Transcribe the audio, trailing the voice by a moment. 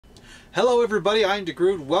Hello everybody, I'm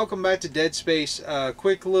DeGroot. Welcome back to Dead Space.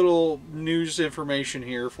 Quick little news information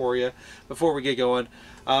here for you before we get going.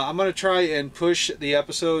 I'm going to try and push the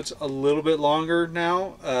episodes a little bit longer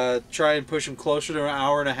now. Try and push them closer to an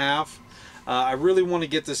hour and a half. I really want to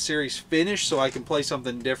get this series finished so I can play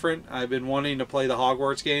something different. I've been wanting to play the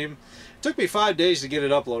Hogwarts game. It took me 5 days to get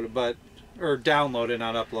it uploaded, or downloaded,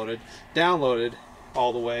 not uploaded. Downloaded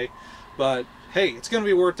all the way. But hey, it's going to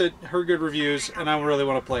be worth it. Heard good reviews, and I really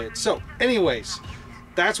want to play it. So, anyways,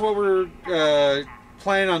 that's what we're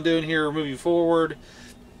planning on doing here moving forward.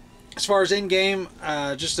 As far as in-game,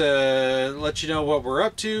 just to let you know what we're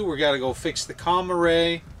up to, we got to go fix the comm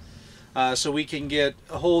array so we can get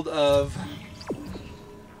a hold of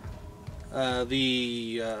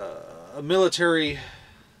the military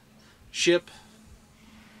ship,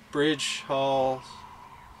 bridge, hall,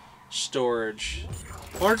 storage.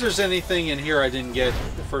 I wonder if there's anything in here I didn't get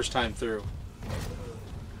the first time through.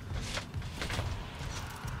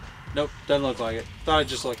 Nope, doesn't look like it. Thought I'd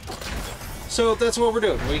just look. So that's what we're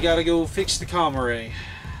doing. We gotta go fix the comm array.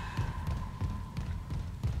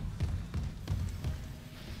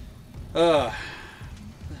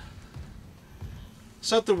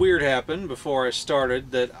 Something weird happened before I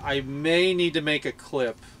started that I may need to make a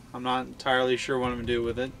clip. I'm not entirely sure what I'm gonna do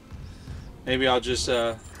with it. Maybe I'll just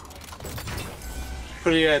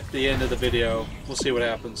put it at the end of the video. We'll see what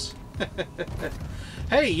happens.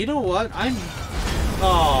 Hey, you know what?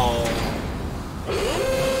 Oh.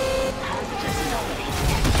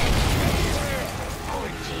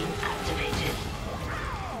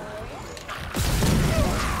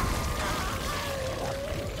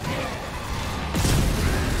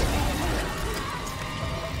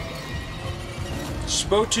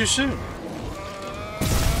 Spoke too soon.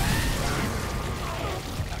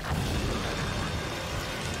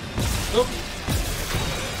 Oop.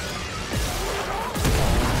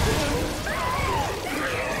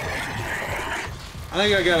 I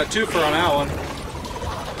think I got a twofer on that one.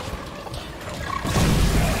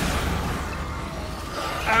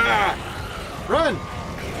 Ah! Run!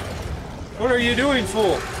 What are you doing,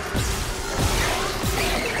 fool?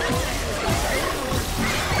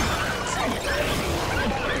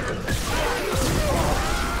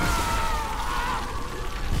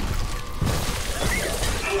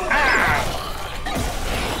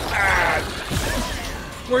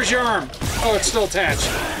 Where's your arm? Oh, it's still attached.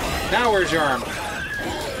 Now where's your arm?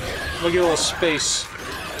 We'll get a little space.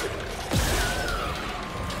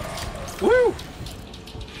 Woo!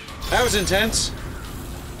 That was intense.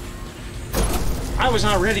 I was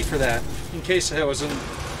not ready for that, in case that wasn't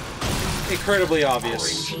incredibly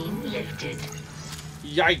obvious.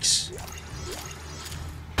 Yikes.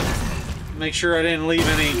 Make sure I didn't leave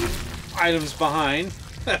any items behind.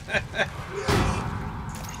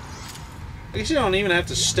 I guess you don't even have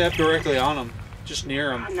to step directly on them, just near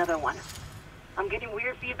them. Another one. I'm getting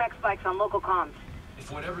weird feedback spikes on local comms.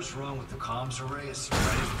 If whatever's wrong with the comms array is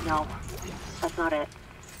ready. No, that's not it.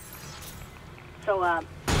 So,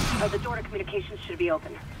 the door to communications should be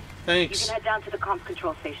open. Thanks. You can head down to the comms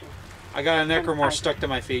control station. I got a necromorph stuck to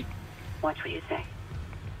my feet. Watch what you say.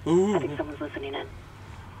 Ooh. I think someone's listening in.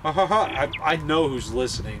 I know who's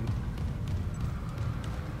listening.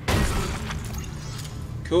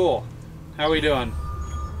 Cool. How we doing?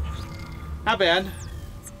 Not bad.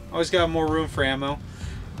 Always got more room for ammo.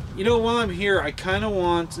 You know, while I'm here, I kind of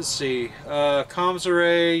want to see. Comms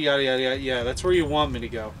array, yada yada yada. Yeah, that's where you want me to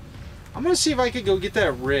go. I'm going to see if I could go get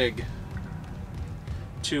that rig.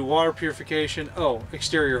 To water purification. Oh,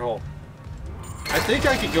 exterior hull. I think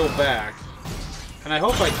I could go back. And I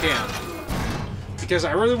hope I can. Because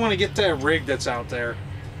I really want to get that rig that's out there.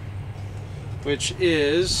 Which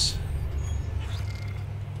is...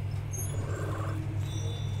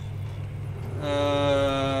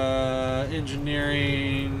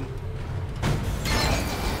 engineering.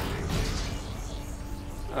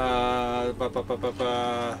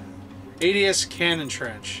 ADS cannon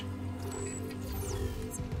trench.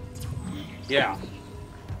 Yeah,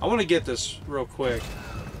 I want to get this real quick.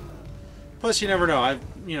 Plus, you never know.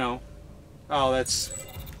 Oh, that's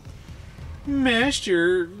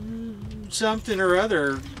master something or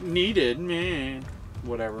other needed. Man,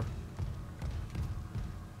 whatever.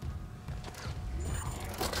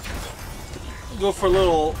 We'll go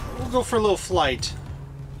for a little flight.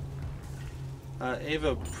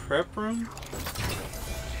 Ava prep room.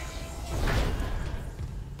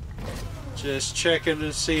 Just checking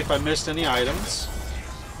to see if I missed any items.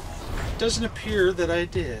 Doesn't appear that I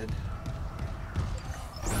did.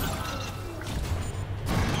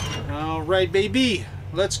 Alright, baby.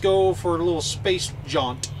 Let's go for a little space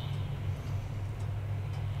jaunt.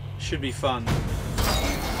 Should be fun.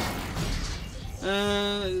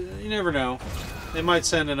 You never know. They might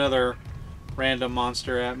send another random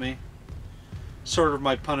monster at me. Sort of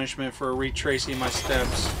my punishment for retracing my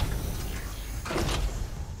steps.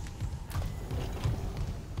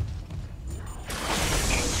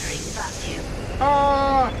 Entering vacuum.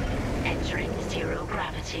 Ah! Entering zero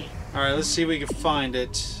gravity. Alright, let's see if we can find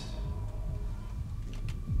it.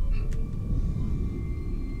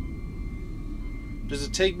 Does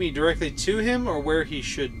it take me directly to him or where he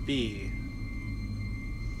should be?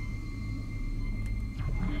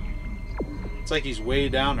 It's like he's way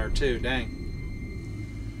down there too, dang.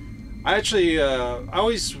 I actually, I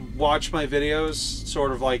always watch my videos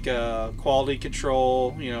sort of like quality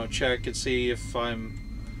control, you know, check and see if I'm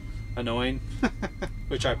annoying,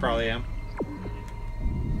 which I probably am.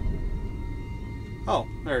 Oh,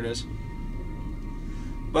 there it is.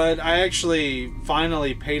 But I actually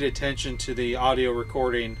finally paid attention to the audio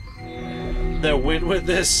recording that went with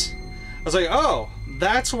this. I was like, oh,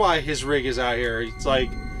 that's why his rig is out here. It's like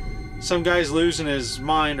some guy's losing his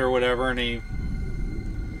mind or whatever, and he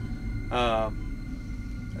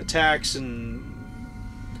attacks, and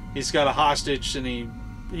he's got a hostage, and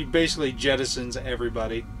he basically jettisons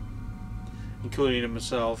everybody, including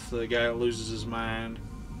himself, the guy that loses his mind.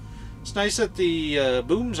 It's nice that the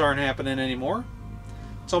booms aren't happening anymore.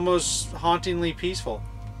 It's almost hauntingly peaceful.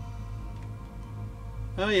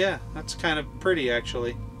 Oh yeah, that's kind of pretty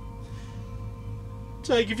actually. It's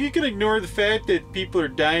like if you can ignore the fact that people are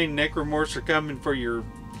dying, necromorphs are coming for your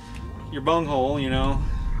bunghole, you know.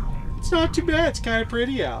 It's not too bad, it's kind of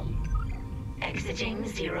pretty out. Exiting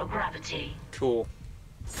zero gravity. Cool.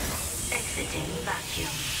 Exiting vacuum.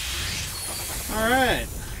 Alright.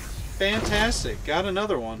 Fantastic. Got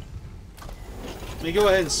another one. Let me go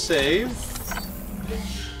ahead and save.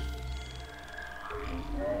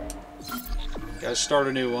 Gotta start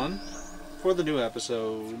a new one for the new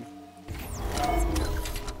episode.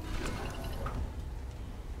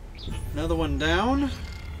 Another one down.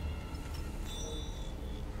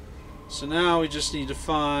 So now we just need to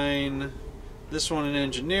find this one in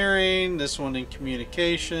engineering, this one in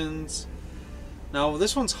communications. Now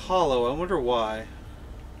this one's hollow. I wonder why.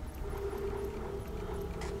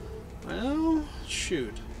 Well,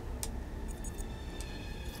 shoot.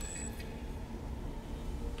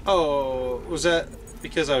 Oh, was that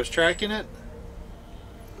because I was tracking it?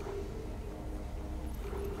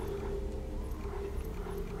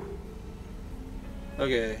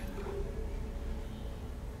 Okay.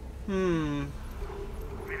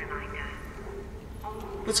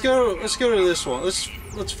 Let's go to this one.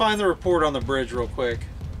 Let's find the report on the bridge real quick.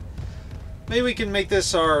 Maybe we can make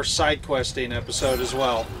this our side questing episode as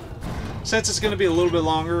well. Since it's going to be a little bit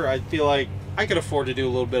longer, I feel like I could afford to do a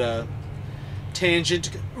little bit of tangent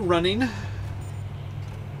running.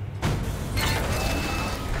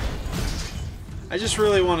 I just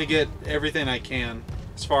really want to get everything I can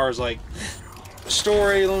as far as like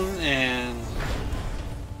story, and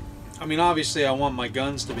I mean obviously I want my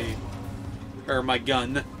guns to be, or my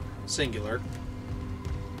gun singular,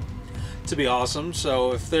 to be awesome.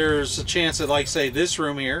 So if there's a chance that, like say this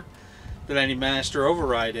room here that I need master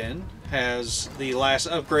override in has the last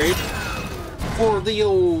upgrade for the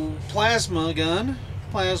old plasma gun,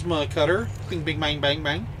 plasma cutter, bing bing bang bang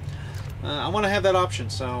bang, I want to have that option,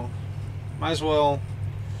 so might as well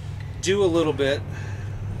do a little bit.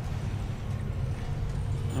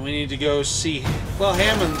 And we need to go see, well,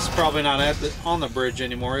 Hammond's probably not on the bridge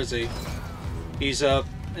anymore, is he? He's up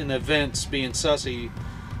in the vents being sussy,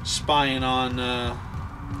 spying on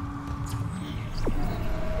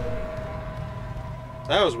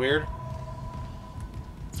that was weird.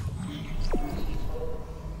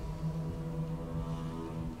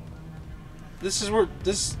 This is where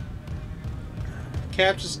this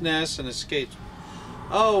captures nest and escapes.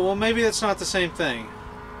 Oh, well, maybe that's not the same thing.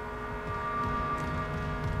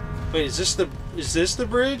 Wait, is this the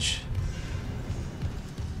bridge?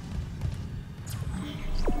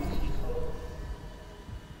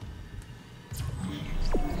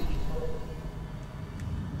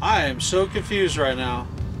 I am so confused right now.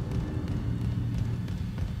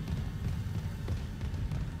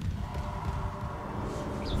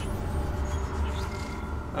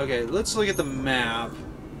 Okay, let's look at the map.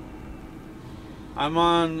 I am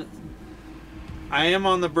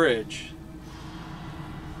on the bridge.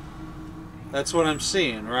 That's what I'm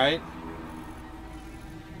seeing, right?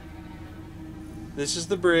 This is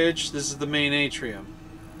the bridge, this is the main atrium.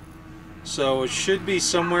 So it should be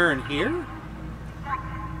somewhere in here?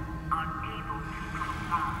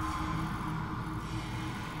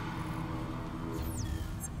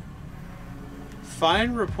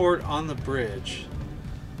 Find report on the bridge.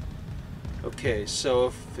 Okay, so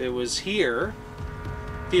if it was here,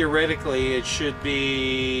 theoretically it should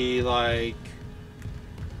be like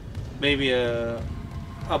maybe a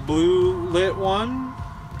blue lit one,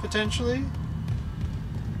 potentially.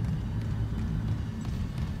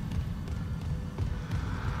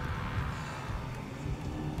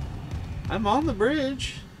 I'm on the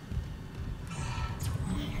bridge.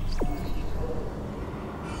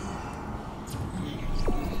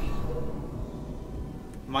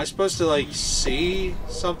 Am I supposed to, like, see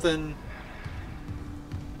something?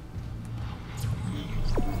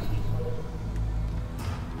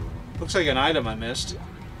 Looks like an item I missed.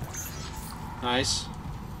 Nice.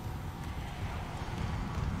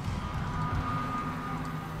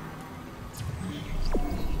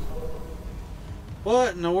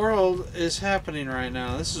 What in the world is happening right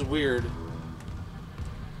now? This is weird.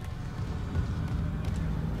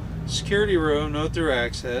 Security room, no through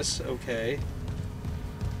access. Okay.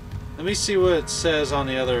 Let me see what it says on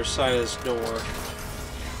the other side of this door.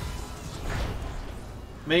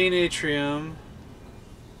 Main atrium.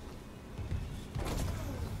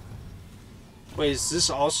 Wait, is this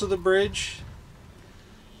also the bridge?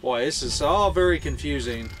 Boy, this is all very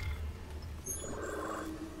confusing.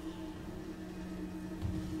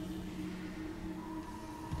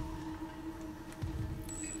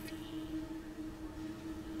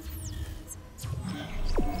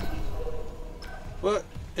 What?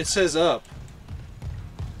 It says up.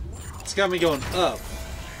 It's got me going up.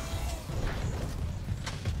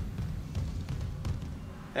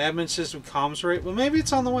 Admin system comms rate. Well, maybe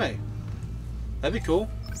it's on the way. That'd be cool.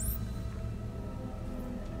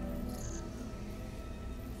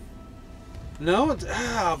 No?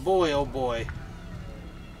 Ah, boy, oh boy.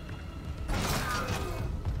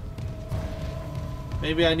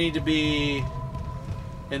 Maybe I need to be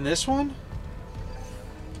in this one?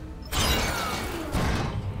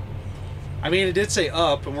 I mean, it did say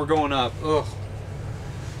up, and we're going up. Ugh.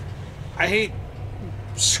 I hate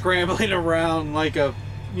scrambling around like a,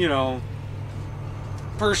 you know,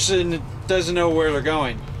 person that doesn't know where they're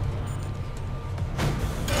going.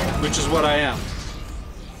 Which is what I am.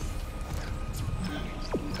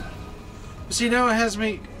 See, now it has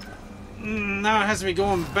me... Now it has me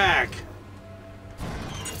going back.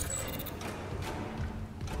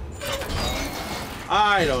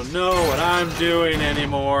 I don't know what I'm doing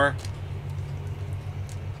anymore.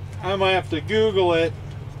 I might have to Google it.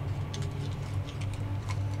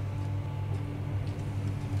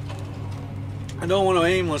 I don't want to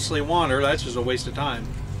aimlessly wander. That's just a waste of time.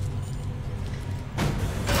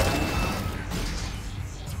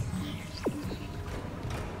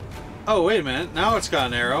 Oh, wait a minute. Now it's got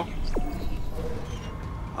an arrow.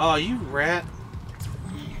 Oh, you rat.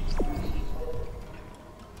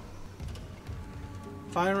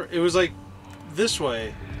 Fine. It was like this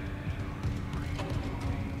way.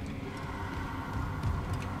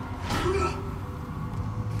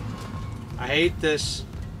 I hate this.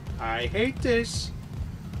 I hate this.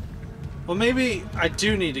 Well, maybe I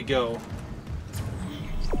do need to go.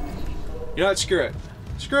 You know what? Screw it.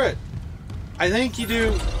 Screw it. I think you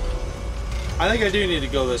do. I think I do need to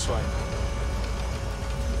go this way.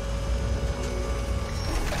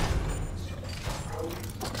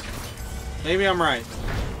 Maybe I'm right.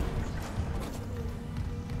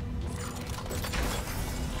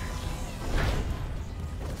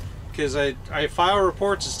 Because I file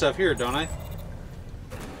reports and stuff here, don't I?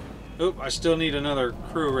 Oop, I still need another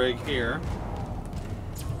crew rig here.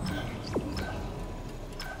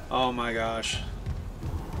 Oh my gosh.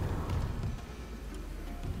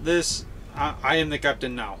 This... I am the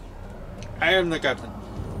captain now. I am the captain.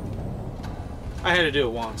 I had to do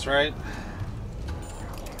it once, right?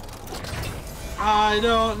 I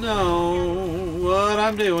don't know what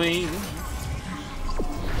I'm doing.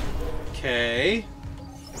 Okay.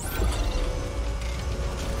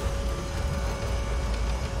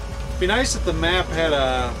 Be nice if the map had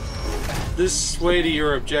a this way to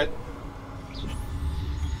your object.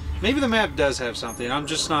 Maybe the map does have something. I'm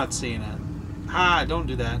just not seeing it. Ah, don't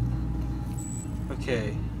do that.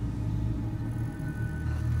 Okay.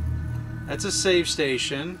 That's a save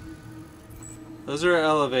station. Those are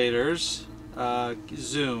elevators.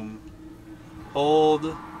 Zoom.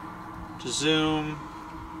 Hold to zoom.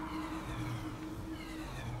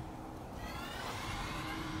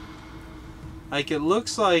 Like, it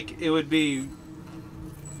looks like it would be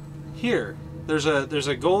here. There's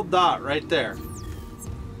a gold dot right there.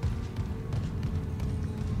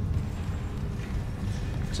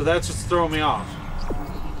 So that's what's throwing me off.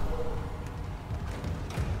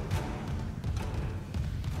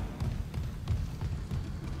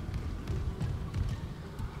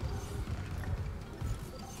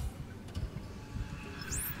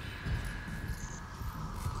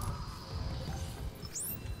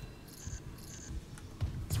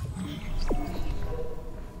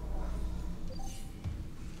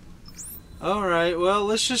 Alright, well,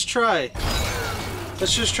 let's just try.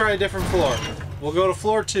 Let's just try a different floor. We'll go to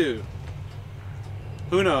floor 2.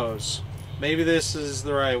 Who knows? Maybe this is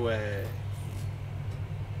the right way.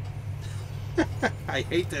 I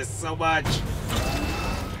hate this so much.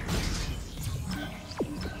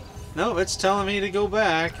 No, it's telling me to go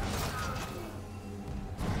back.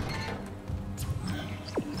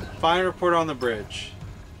 Find report on the bridge.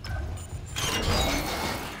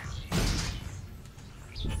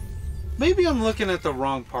 Maybe I'm looking at the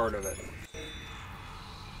wrong part of it.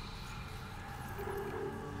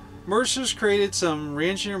 Mercer's created some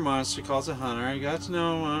re-engineered monster called a hunter. I got to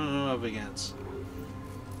know what I'm up against.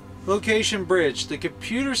 Location bridge. The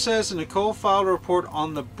computer says that Nicole filed a report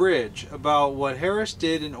on the bridge about what Harris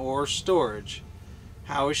did in ore storage.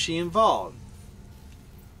 How is she involved?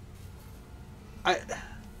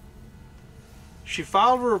 She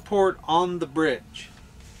filed a report on the bridge.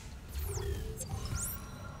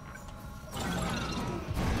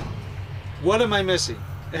 What am I missing?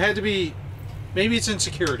 It had to be... Maybe it's in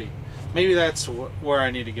security. Maybe that's where I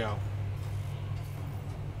need to go.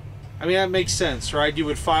 I mean, that makes sense, right? You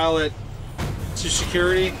would file it to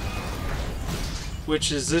security,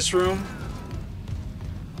 which is this room.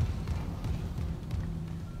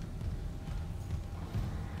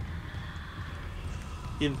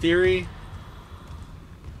 In theory.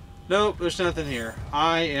 Nope, there's nothing here.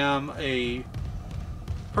 I am a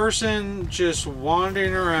person just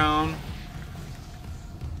wandering around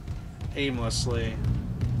aimlessly.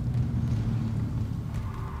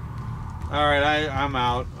 Alright, I'm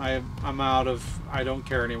out. I'm out of... I don't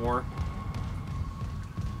care anymore.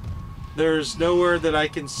 There's nowhere that I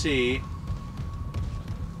can see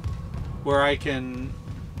where I can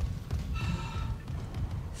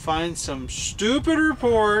find some stupid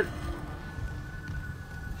report.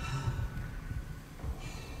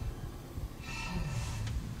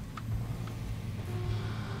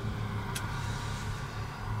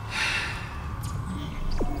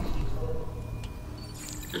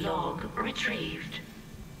 Log retrieved.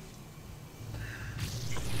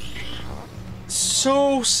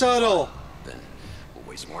 So subtle. Then we'll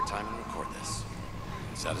waste more time and record this.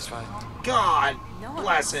 Satisfied? God No one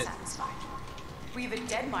bless is it. satisfied. We have a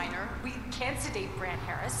dead miner. We can't sedate Brant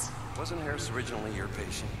Harris. Wasn't Harris originally your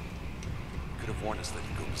patient? Could have warned us that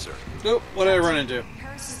he'd go berserk. Nope, what did I run into?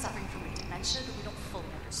 Harris is suffering from a dementia that we don't fully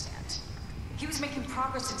understand. He was making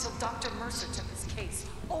progress until Dr. Mercer took his case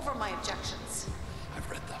over my objections. I've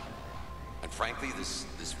read them. And frankly, this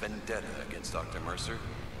vendetta against Dr. Mercer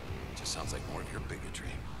just sounds like more of your bigotry.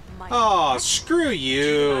 Oh, screw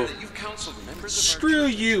you. That you've counseled members of Screw our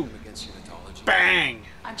church you. to turn against unitology. Bang.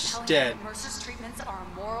 I'm Just telling dead. you, Mercer's treatments are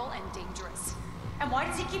immoral and dangerous. And why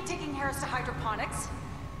does he keep taking Harris to hydroponics?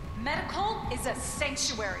 Medical is a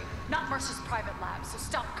sanctuary, not Mercer's private lab, so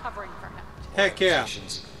stop covering for him. Heck yeah.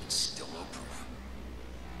 Accusations, still no proof.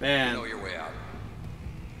 You Man. know your way out.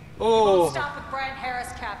 Won't Oh. stop with Brant Harris,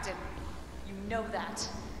 Captain. You know that.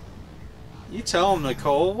 You tell him,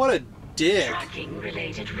 Nicole. What a dick. Tracking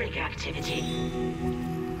related rig activity.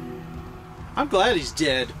 I'm glad he's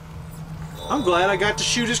dead. I'm glad I got to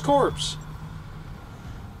shoot his corpse.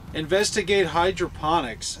 Investigate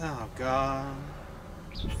hydroponics. Oh, God.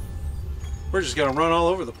 We're just gonna run all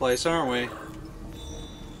over the place, aren't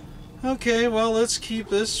we? Okay, well, let's keep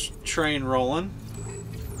this train rolling.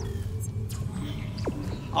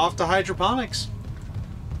 Off to hydroponics.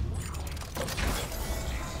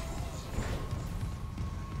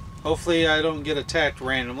 Hopefully I don't get attacked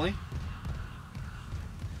randomly.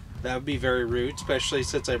 That would be very rude, especially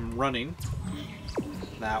since I'm running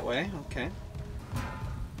that way. Okay.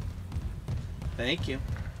 Thank you.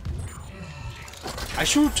 I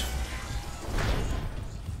shoot!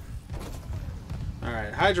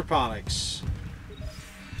 Alright, hydroponics.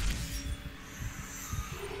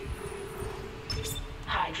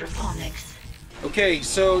 Hydroponics. Okay,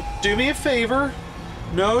 so do me a favor.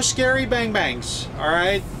 No scary bang bangs,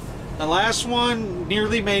 alright? The last one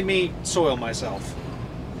nearly made me soil myself.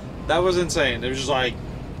 That was insane. It was just like,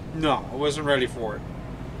 no, I wasn't ready for it.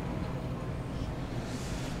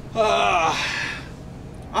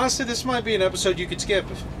 Honestly, this might be an episode you could skip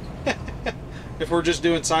if we're just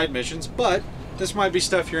doing side missions, but this might be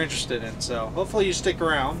stuff you're interested in, so hopefully you stick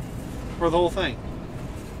around for the whole thing.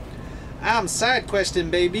 I'm side questing,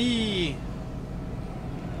 baby!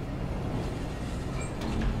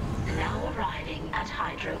 Now arriving at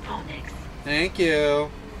hydroponics. Thank you.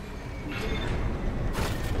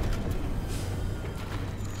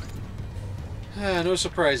 No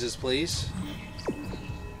surprises, please.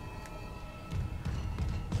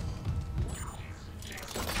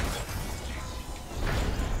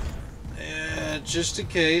 Just in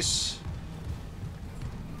case.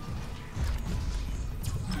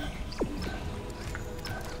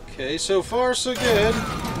 Okay, so far so good.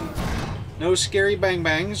 No scary bang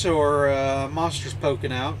bangs or monsters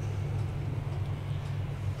poking out.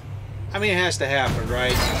 I mean, it has to happen,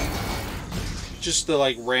 right? Just the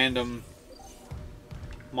like random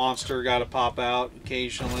monster got to pop out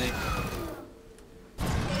occasionally.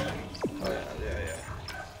 Oh yeah.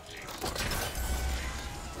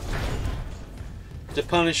 To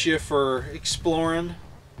punish you for exploring.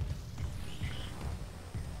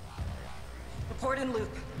 Report in loop.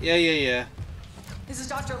 Yeah. This is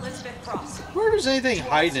Dr. Elizabeth Cross. Where does anything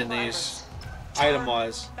hiding in these,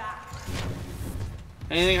 item-wise?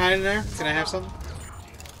 Anything hiding there? Can I have something?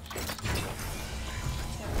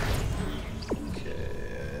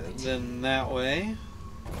 Okay, then that way.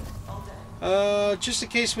 Just in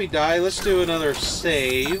case we die, let's do another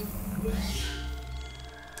save.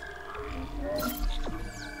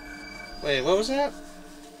 Wait, what was that?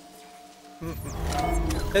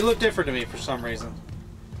 They look different to me for some reason.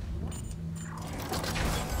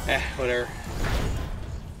 Whatever.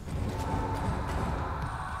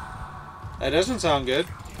 That doesn't sound good.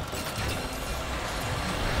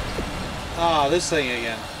 Ah, this thing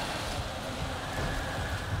again.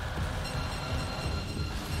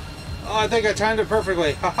 Oh, I think I timed it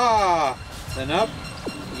perfectly. Haha! Then up.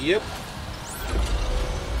 Yep.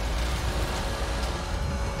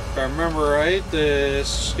 If I remember right,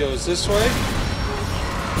 this goes this way.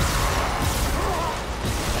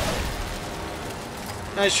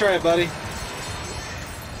 Nice try, buddy.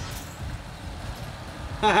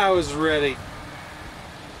 I was ready.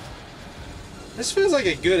 This feels like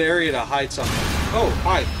a good area to hide something. Oh,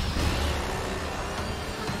 hide.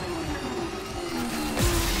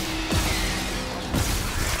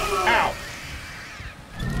 Ow!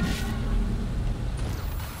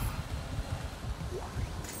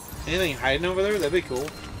 Anything hiding over there? That'd be cool.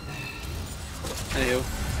 Anywho.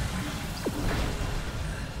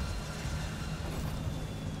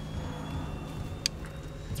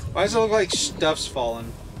 Why does it look like stuff's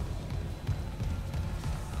falling?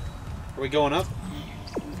 Are we going up?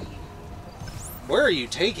 Where are you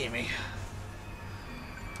taking me?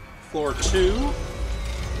 Floor 2?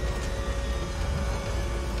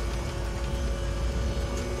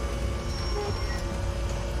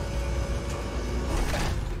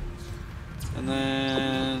 And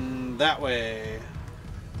then that way.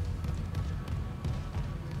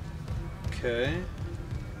 Okay.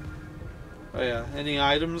 Oh yeah, any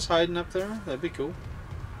items hiding up there? That'd be cool.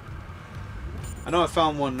 I know I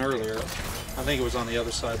found one earlier. I think it was on the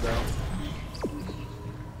other side though.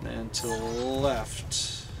 And to the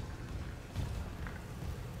left.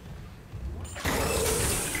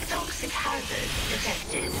 Toxic hazard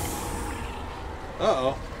detected.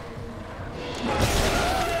 Uh-oh.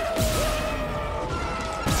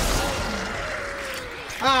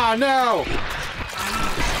 Oh no!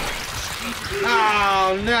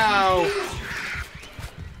 Oh no!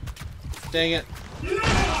 Dang it.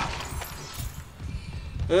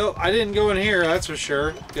 Well, I didn't go in here, that's for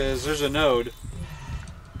sure, because there's a node.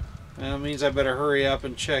 That means I better hurry up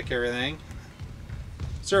and check everything.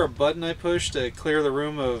 Is there a button I push to clear the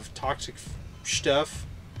room of toxic stuff?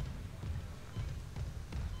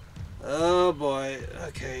 Oh boy.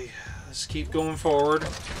 Okay, let's keep going forward.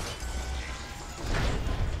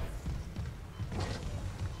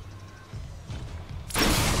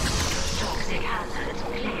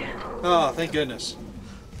 Oh, thank goodness.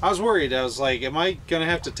 I was worried. I was like, am I going to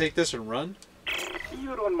have to take this and run?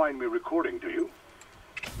 You don't mind me recording, do you?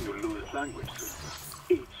 You lose language.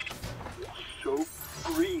 It's so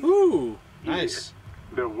green. Ooh, nice.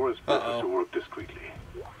 Their worst better to work discreetly.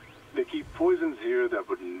 They keep poisons here that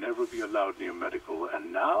would never be allowed near medical,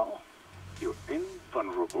 and now you're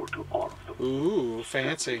invulnerable to all of them. Ooh,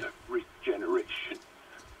 fancy. Regeneration.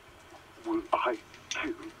 Will I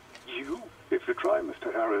kill you? If you try,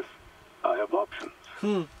 Mr. Harris, I have options.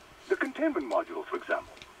 The containment module, for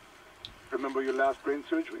example. Remember your last brain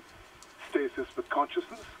surgery? Stasis with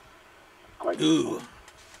consciousness? Quite Ooh. If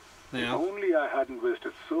Yeah. only I hadn't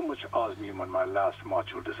wasted so much osmium on my last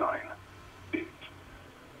module design. It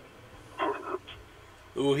hurt.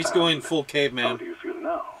 Ooh, he's going full How caveman. do you feel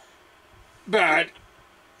now? Bad.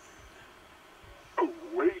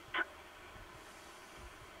 Awake.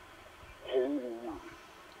 Whole.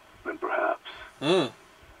 Then perhaps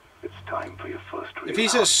it's time for your first If he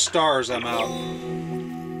says stars, I'm out.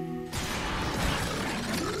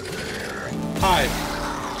 Hi.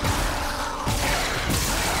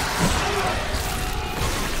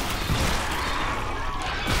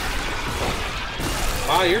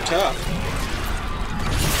 Wow, you're tough.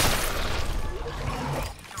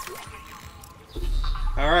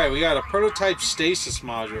 Alright, we got a prototype stasis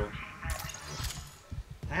module.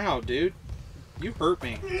 Ow, dude. You hurt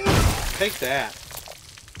me. Take that.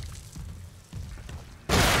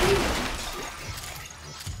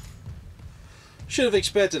 Should have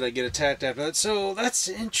expected I'd get attacked after that. So that's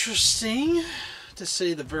interesting, to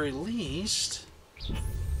say the very least.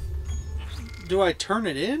 Do I turn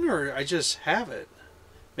it in, or I just have it?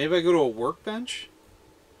 Maybe I go to a workbench?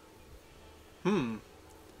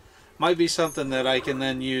 Might be something that I can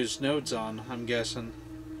then use nodes on, I'm guessing.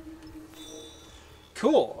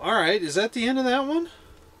 Cool. Alright, is that the end of that one?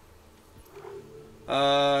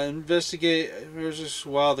 Investigate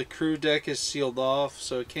while the crew deck is sealed off,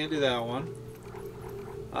 so I can't do that one.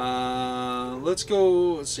 Let's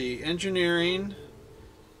go, let's see, engineering,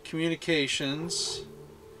 communications,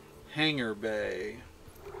 hangar bay.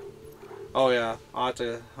 Oh yeah, I'll have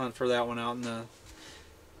to hunt for that one out in the...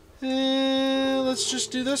 let's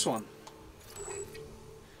just do this one.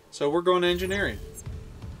 So we're going to engineering.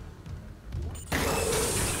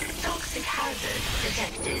 Toxic hazard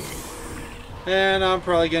detected. And I'm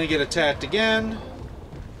probably going to get attacked again,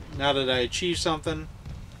 now that I achieved something,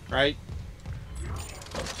 right?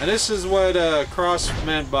 And this is what Cross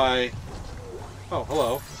meant by... Oh,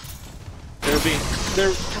 hello.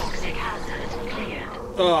 They're... Toxic hazard cleared.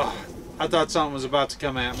 Oh, I thought something was about to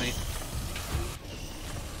come at me.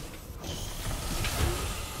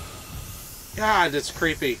 God, that's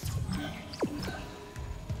creepy.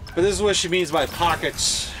 But this is what she means by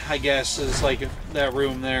pockets, I guess, is like that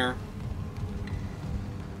room there.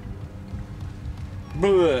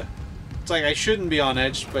 Bleh. It's like I shouldn't be on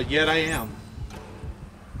edge, but yet I am.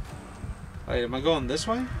 Wait, am I going this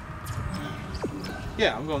way?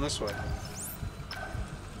 Yeah, I'm going this way.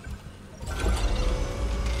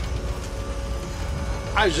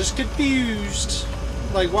 I was just confused.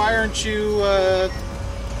 Like, why aren't you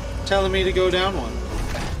telling me to go down one?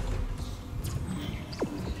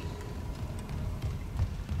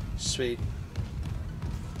 Sweet.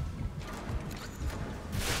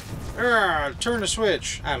 Turn the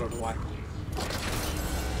switch. I don't know why.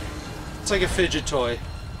 It's like a fidget toy.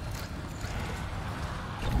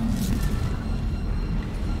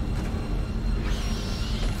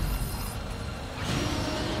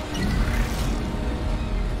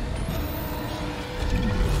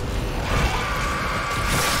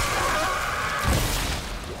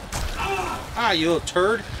 Ah, you little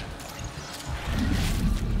turd.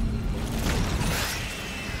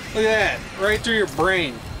 Look at that. Right through your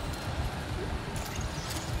brain.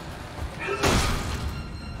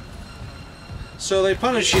 So they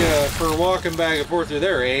punish you for walking back and forth through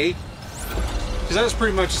there, eh? Because that was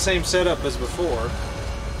pretty much the same setup as before.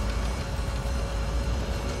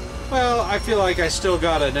 Well, I feel like I still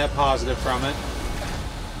got a net positive from it.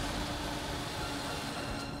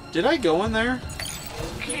 Did I go in there?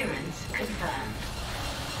 Clearance confirmed.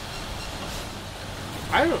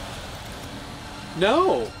 I don't...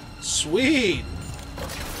 No! Sweet!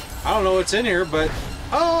 I don't know what's in here, but...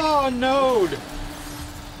 Oh, a node!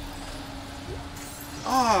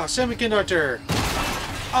 Ah, semiconductor!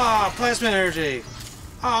 Ah, plasma energy!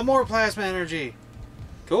 Ah, more plasma energy!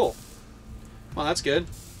 Cool. Well, that's good.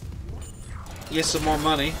 Get some more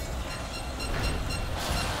money.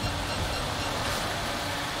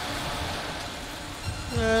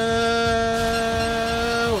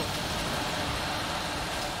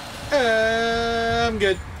 I'm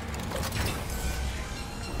good.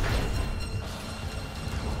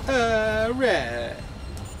 Alright.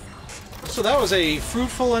 So that was a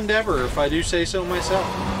fruitful endeavor, if I do say so myself.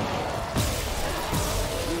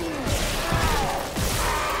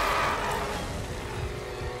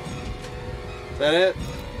 Is that it?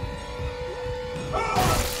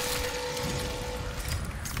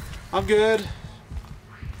 I'm good.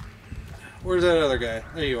 Where's that other guy?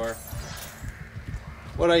 There you are.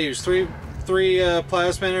 What'd I use? Three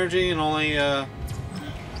plasma energy and only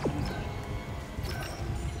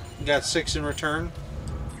got 6 in return.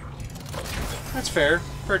 That's fair.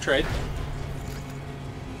 Fair trade.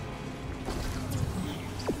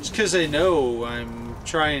 It's because they know I'm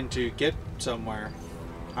trying to get somewhere.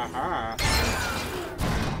 Haha.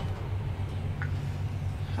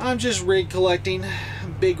 I'm just rig collecting.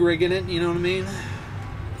 Big rigging it, you know what I mean?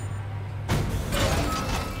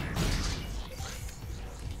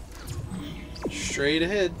 Straight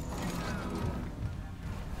ahead.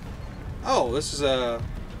 Oh, this is a...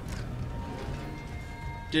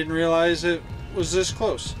 Didn't realize it was this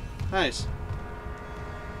close. Nice.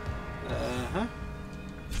 Uh-huh.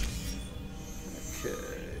 Okay.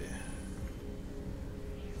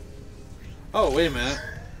 Oh, wait a minute.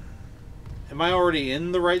 Am I already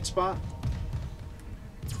in the right spot?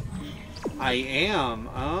 I am.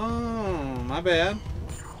 Oh, my bad.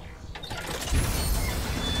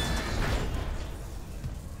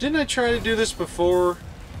 Didn't I try to do this before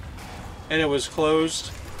and it was closed?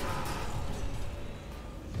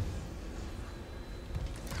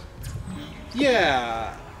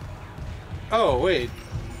 Yeah. Oh, wait.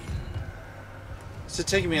 Is it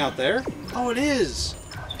taking me out there? Oh, it is.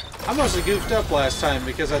 I must have goofed up last time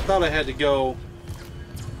because I thought I had to go...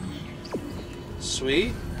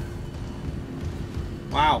 Sweet.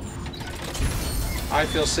 Wow. I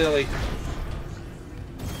feel silly.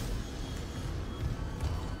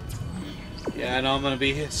 Yeah, I know I'm going to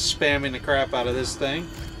be spamming the crap out of this thing.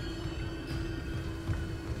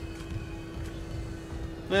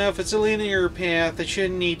 Well, if it's a linear path, I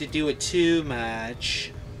shouldn't need to do it too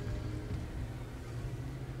much.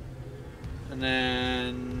 And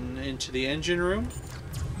then into the engine room.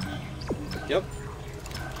 Yep.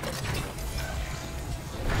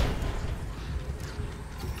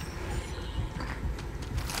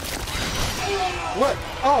 What?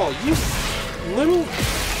 Oh, you little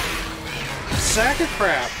sack of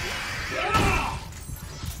crap.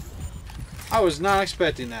 I was not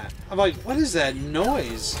expecting that. I'm like, what is that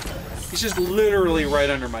noise? He's just literally right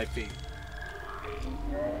under my feet.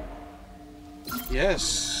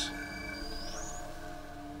 Yes.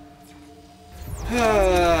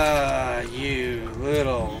 Ah, you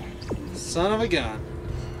little son of a gun.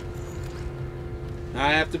 Now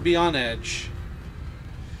I have to be on edge.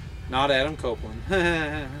 Not Adam Copeland.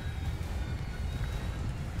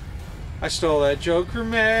 I stole that joke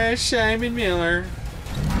from Simon Miller.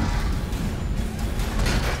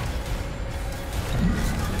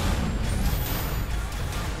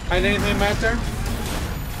 Hide anything back there?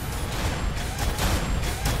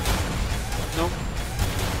 Nope.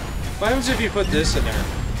 What happens if you put this in there?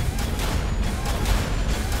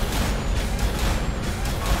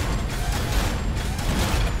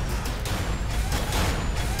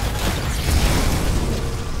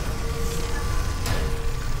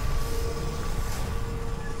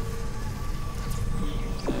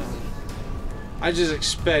 I just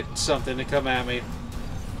expect something to come at me.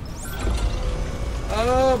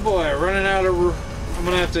 Oh boy, running out of... I'm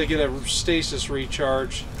gonna have to get a stasis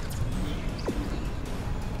recharge.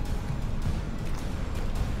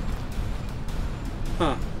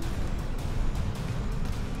 Huh.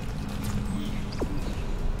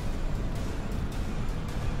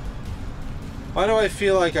 Why do I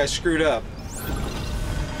feel like I screwed up?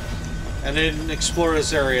 And didn't explore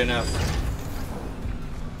this area enough?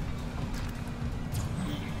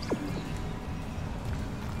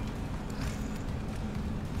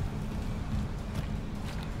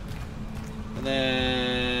 And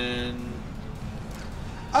then...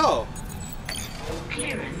 Oh!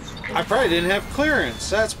 Clearance. I probably didn't have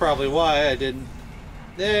clearance. That's probably why I didn't.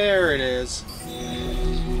 There it is.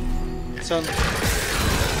 Some...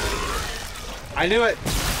 I knew it!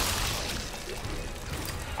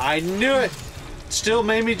 I knew it! Still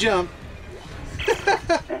made me jump.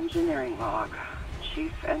 Engineering log.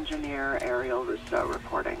 Chief Engineer Ariel Rousseau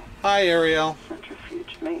reporting. Hi, Ariel.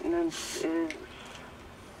 Centrifuge maintenance is...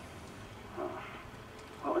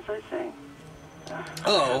 What was I saying?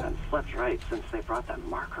 Uh-oh. I haven't slept right since they brought that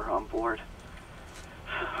marker on board.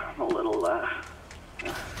 I'm a little,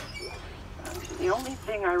 The only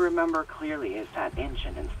thing I remember clearly is that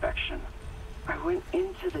engine inspection. I went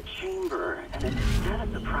into the chamber, and instead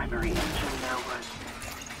of the primary engine, there was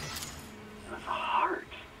a heart.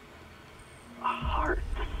 A heart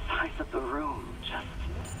the size of the room, just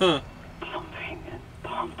pumping and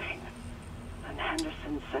pumping. And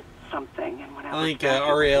Henderson said something, and when I think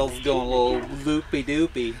Ariel's going a little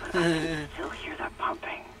loopy-doopy. I can still hear that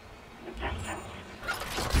pumping in the distance.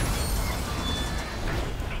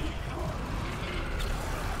 Peaceful.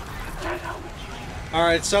 That helped me.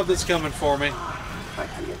 Alright, something's coming for me. If I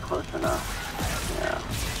can get close enough. Yeah.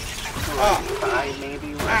 Ah. I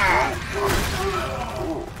maybe was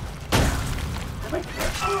Ooh. That makes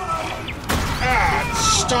sense.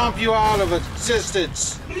 Ah! Stomp you out of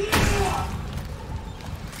existence!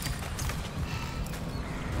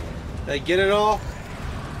 Did I get it all?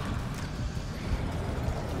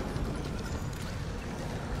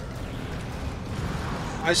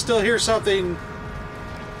 I still hear something.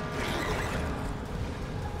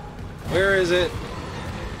 Where is it?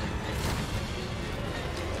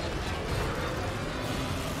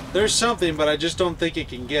 There's something, but I just don't think it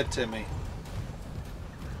can get to me.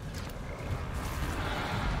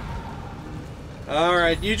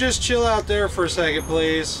 Alright, you just chill out there for a second,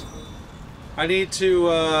 please. I need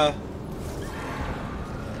to,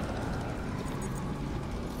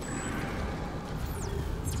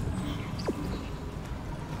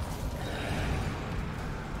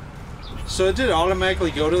 So it did automatically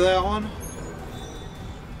go to that one?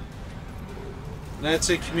 That's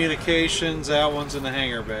in communications. That one's in the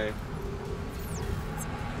hangar bay.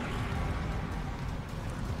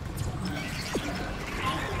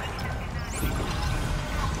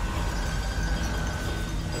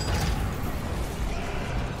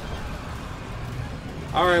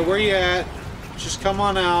 Alright, where you at? Just come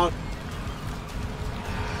on out.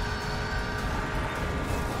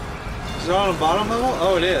 Is it on the bottom level?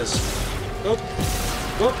 Oh, it is. Oop.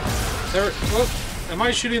 Whoop. There. Whoop. Am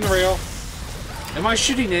I shooting the rail? Am I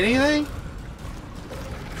shooting anything?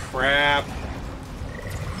 Crap.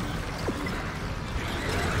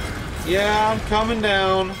 Yeah, I'm coming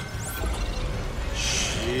down.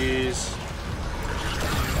 Jeez.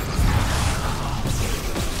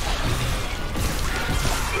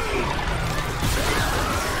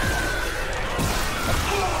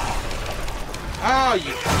 Oh,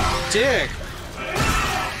 you dick.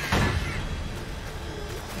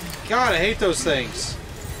 God, I hate those things.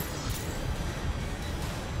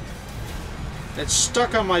 It's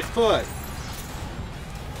stuck on my foot.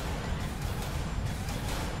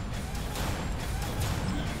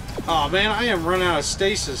 Oh man, I am running out of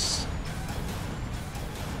stasis.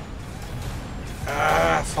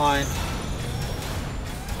 Ah, fine.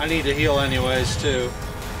 I need to heal anyways, too.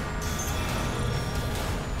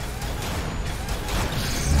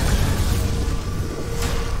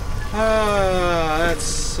 Ah,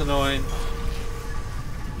 that's annoying.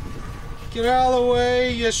 Get out of the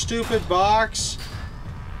way, you stupid box.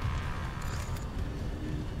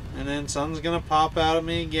 And then something's gonna pop out at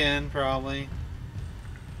me again, probably.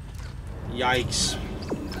 Yikes.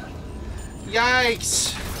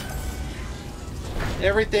 Yikes!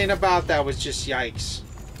 Everything about that was just yikes.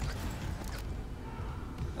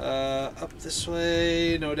 Up this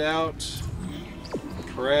way, no doubt.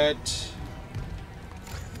 Correct.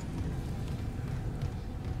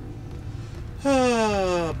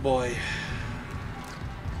 Oh boy.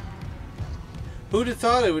 Who'd have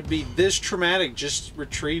thought it would be this traumatic just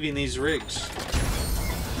retrieving these rigs?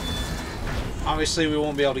 Obviously we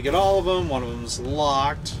won't be able to get all of them. One of them's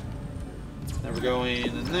locked. Never going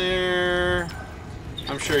in there.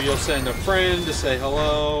 I'm sure you'll send a friend to say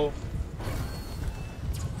hello.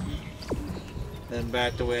 Then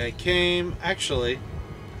back the way I came. Actually,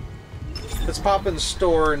 let's pop in the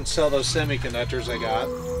store and sell those semiconductors I got.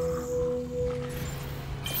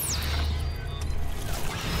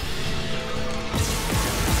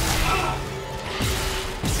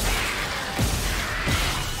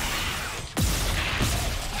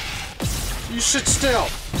 You sit still.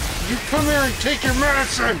 You come here and take your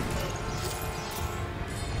medicine.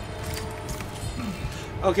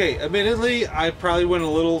 Okay, admittedly, I probably went a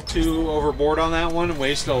little too overboard on that one and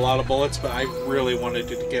wasted a lot of bullets, but I really wanted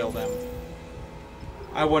to kill them.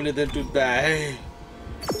 I wanted them to die.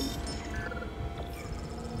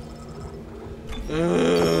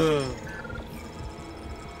 Ugh.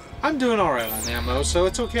 I'm doing alright on ammo, so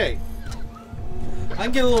it's okay. I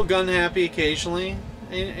can get a little gun happy occasionally.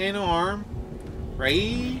 Ain't no harm.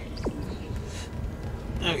 Right?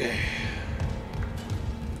 Okay.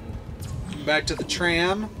 Back to the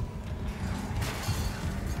tram.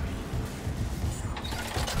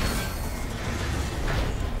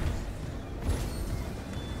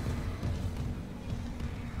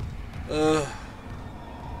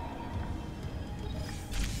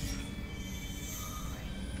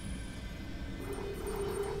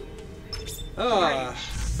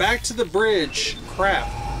 Back to the bridge. Crap.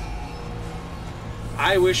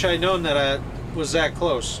 I wish I'd known that I was that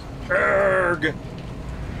close. Urgh.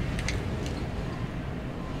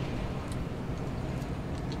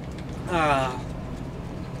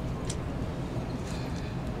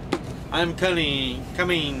 I'm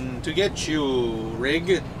coming to get you,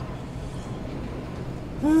 Rig.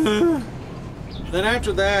 Then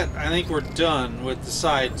after that, I think we're done with the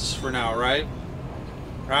sides for now, right?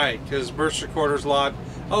 Right, because burst recorder's locked.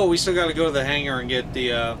 Oh, we still got to go to the hangar and get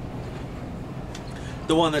the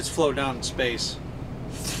one that's floating out in space.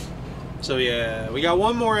 So yeah, we got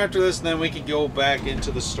one more after this, and then we can go back into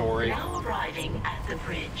the story. Now arriving at the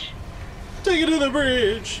bridge. Take it to the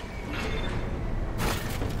bridge.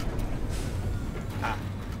 Ah,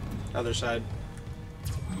 other side.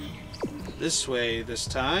 This way this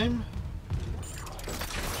time.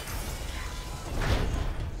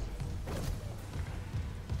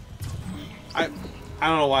 I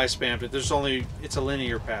don't know why I spammed it. There's only, it's a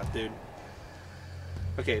linear path, dude.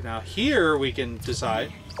 Okay, now here we can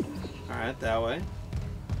decide. Alright, that way.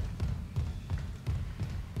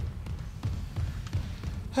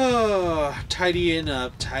 Oh, tidying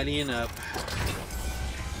up, tidying up.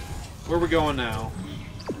 Where are we going now?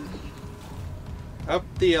 Up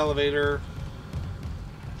the elevator.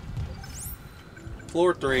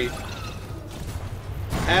 Floor 3.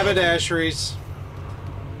 Haberdasheries.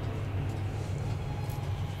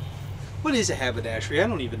 What is a haberdashery? I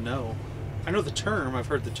don't even know. I know the term. I've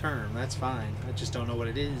heard the term. That's fine. I just don't know what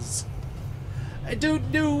it is. I don't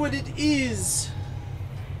know what it is.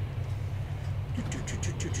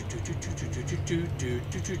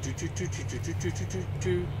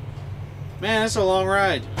 Man, that's a long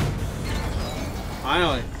ride.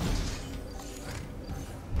 Finally.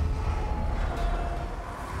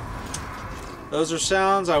 Those are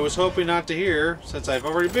sounds I was hoping not to hear, since I've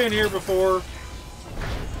already been here before.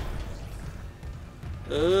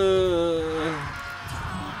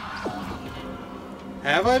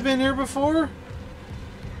 Have I been here before?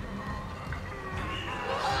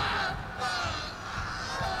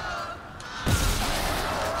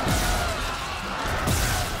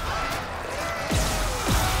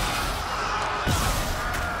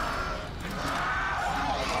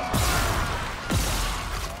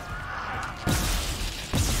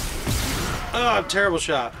 Oh, terrible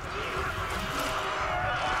shot.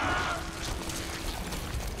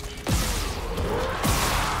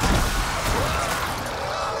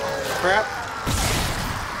 Crap.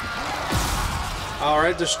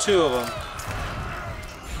 Alright, there's 2 of them.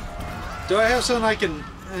 Do I have something I can...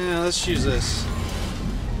 let's use this.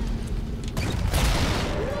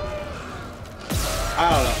 I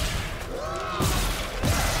don't know.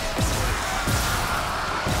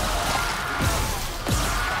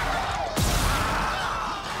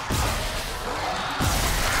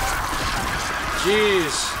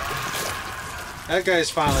 Jeez. That guy's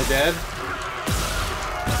finally dead.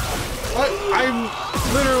 What? I'm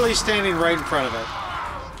literally standing right in front of it.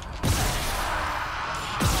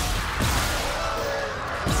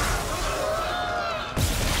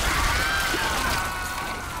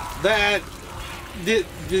 That...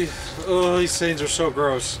 oh, these things are so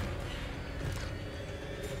gross.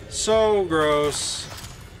 So gross.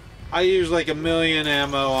 I use like 1,000,000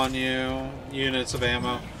 ammo on you. Units of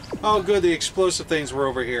ammo. Oh, good, the explosive things were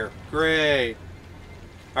over here. Great.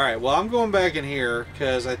 Alright, well, I'm going back in here,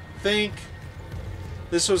 because I think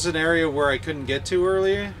this was an area where I couldn't get to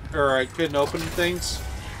earlier, or I couldn't open things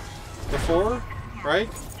before, right?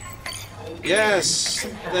 Yes!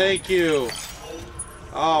 Thank you!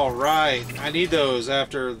 Alright, I need those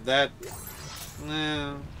after that.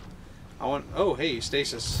 I want... oh, hey,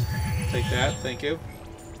 stasis. Take that, thank you.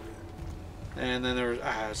 And then there's...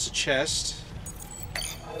 it's a chest.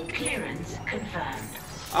 Clearance confirmed.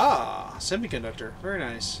 Ah, semiconductor. Very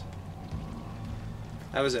nice.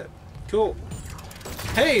 That was it. Cool.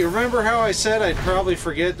 Hey, remember how I said I'd probably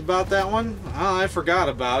forget about that one? I forgot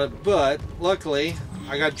about it, but luckily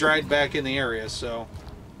I got dragged back in the area, so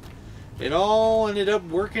it all ended up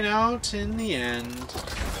working out in the end.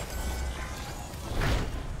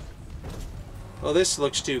 Well, this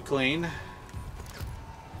looks too clean.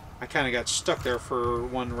 I kind of got stuck there for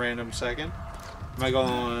one random second. Am I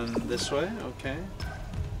going this way? Okay.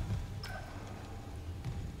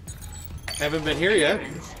 Haven't been here yet.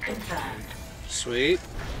 Sweet.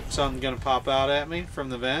 Something gonna pop out at me from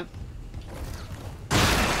the vent.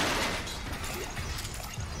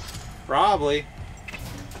 Probably.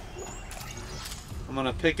 I'm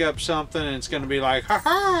gonna pick up something and it's gonna be like, ha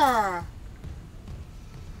ha!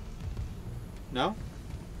 No?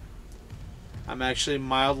 I'm actually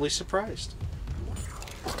mildly surprised.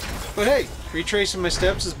 But hey, retracing my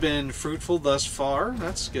steps has been fruitful thus far.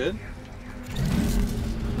 That's good.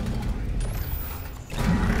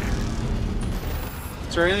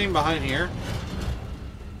 Is there anything behind here?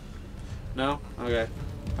 No? Okay.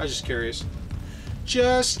 I was just curious.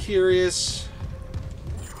 Just curious.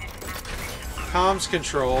 Comms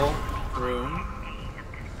control room.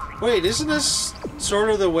 Wait, isn't this sort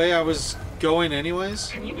of the way I was going anyways?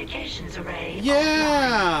 Communications array.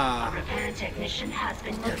 Yeah. Our repair technician has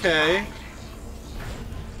been notified. Okay.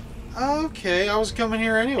 Okay, I was coming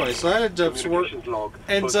here anyway, so that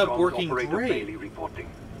ends up working great.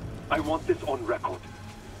 I want this on record.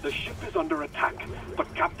 The ship is under attack,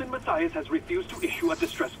 but Captain Matthias has refused to issue a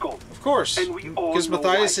distress call. Of course, and we all because know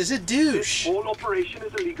Matthias why. is a douche. This whole operation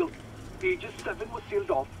is illegal. Aegis 7 was sealed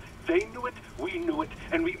off. They knew it, we knew it,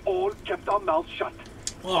 and we all kept our mouths shut.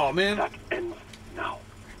 Oh, man. That ends now.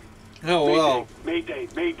 Oh, well. Mayday,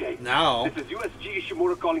 Mayday. Now. This is USG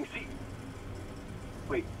Ishimura calling C.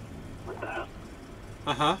 Wait, what the hell?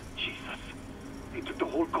 Uh-huh. Jesus. They took the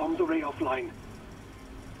whole comms array offline.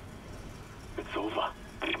 It's over.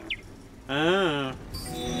 Ah.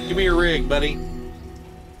 Give me your rig, buddy.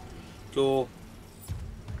 Cool.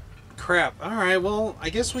 Crap. Alright, well,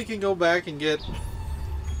 I guess we can go back and get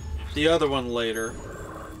the other one later.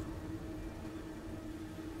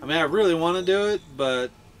 I mean, I really want to do it, but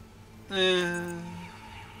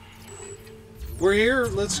we're here.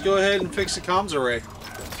 Let's go ahead and fix the comms array.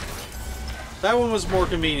 That one was more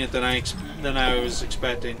convenient than I was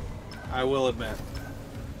expecting, I will admit.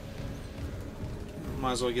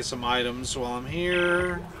 Might as well get some items while I'm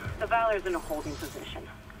here. The Valor's in a holding position.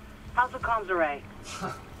 How's the comms array?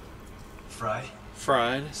 Fried?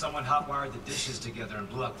 Fried. Someone hotwired the dishes together and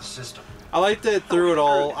blew out the system. I like that through it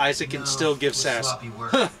all, Isaac can still give sass. Sloppy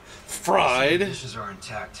work. Fried. The dishes are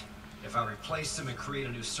intact. If I replace them and create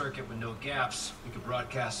a new circuit with no gaps, we could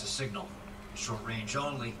broadcast a signal. Short range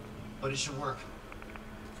only, but it should work.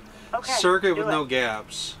 Okay. Circuit with do no it.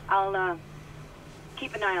 gaps. I'll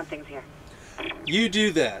keep an eye on things here. You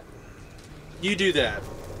do that. You do that.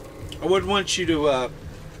 I wouldn't want you to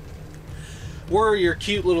worry your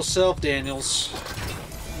cute little self, Daniels,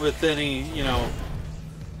 with any, you know,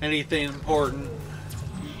 anything important.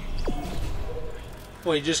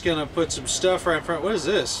 Well, you're just gonna put some stuff right in front. What is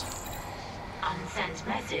this? Unsent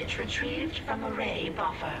message retrieved from array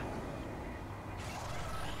buffer.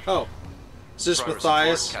 Oh, is this Progress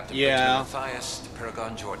Matthias? report, Captain Yeah. Benjamin Matthias to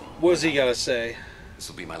Paragon Jordan. What's he gotta say? This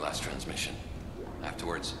will be my last transmission.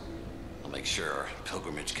 Afterwards, I'll make sure our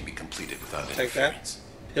pilgrimage can be completed without Take that. interference.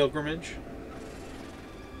 Pilgrimage.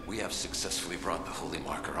 We have successfully brought the holy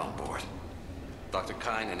marker on board. Dr.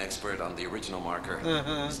 Kine, an expert on the original marker,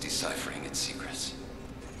 is deciphering its secrets.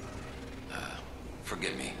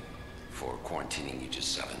 Forgive me for quarantining you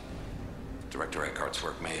just 7. Director Eckhart's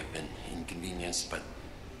work may have been inconvenienced, but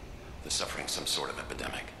they're suffering some sort of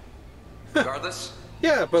epidemic. Regardless,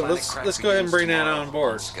 Yeah, but planet let's crack go ahead and begins bring that tomorrow on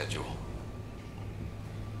board. Schedule.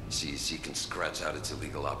 CEC can scratch out its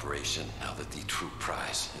illegal operation now that the true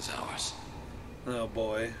prize is ours. Oh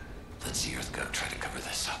boy. Let the Earth God try to cover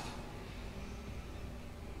this up.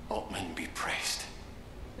 Altman be praised.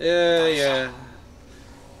 Yeah.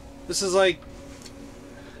 This is like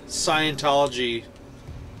Scientology,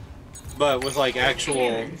 but with like actual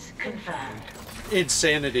Clearance confirmed.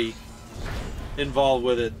 insanity involved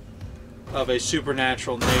with it of a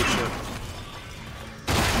supernatural nature.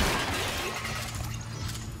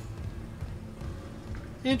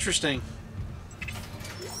 Interesting.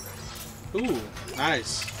 Ooh,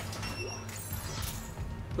 nice.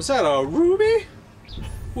 Was that a ruby?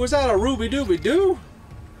 Was that a ruby dooby doo?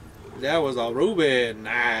 That was a ruby.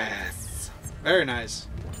 Nice. Very nice.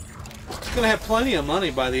 Gonna have plenty of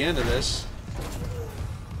money by the end of this.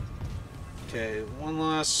 Okay, one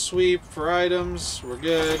last sweep for items. We're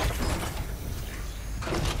good.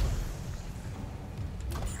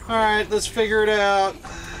 Alright, let's figure it out.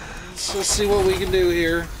 Let's see what we can do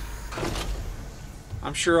here.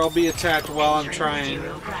 I'm sure I'll be attacked while I'm trying.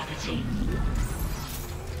 Zero gravity.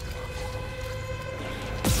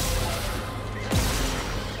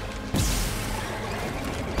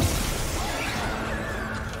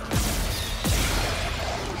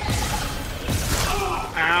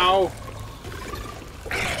 Ow!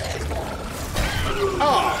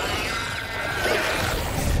 Oh!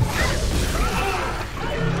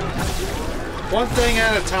 One thing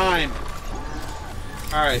at a time.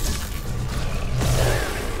 Alright.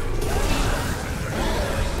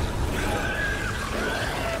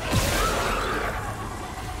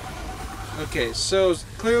 Okay, so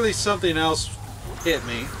clearly something else hit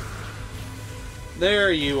me.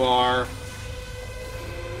 There you are.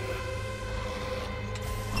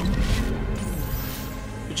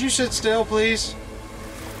 Would you sit still, please?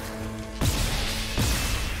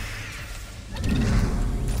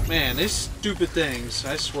 Man, these stupid things,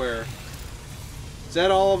 I swear. Is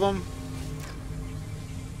that all of them?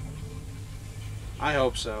 I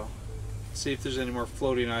hope so. Let's see if there's any more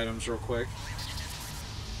floating items real quick.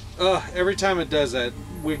 Ugh, every time it does that, it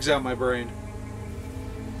wigs out my brain.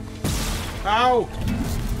 Ow!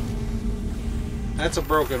 That's a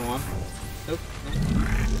broken one. Nope.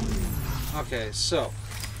 Okay, so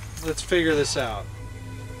let's figure this out.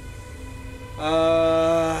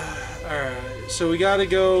 Alright, so we gotta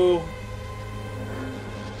go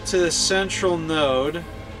to the central node,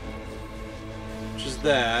 which is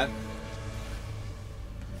that.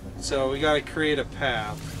 So we gotta create a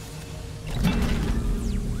path.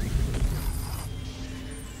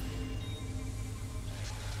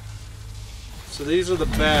 So these are the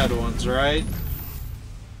bad ones, right?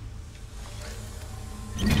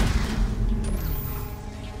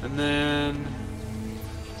 And then...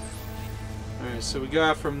 Alright, so we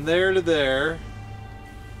got from there to there.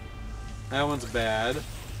 That one's bad.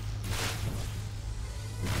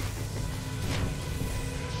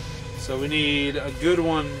 So we need a good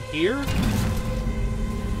one here.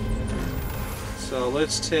 So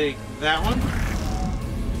let's take that one.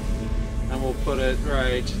 And then we'll put it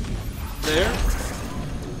right there.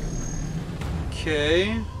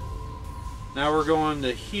 Okay. Now we're going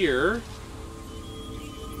to here.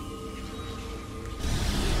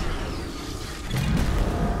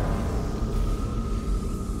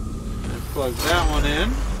 And plug that one in.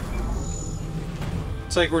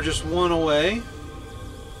 Looks like we're just one away.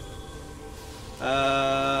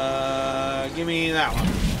 Give me that one.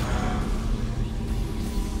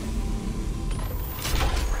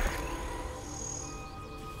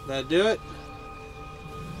 That do it?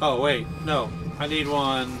 Oh, wait. No. I need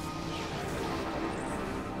one.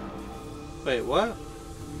 Wait, what?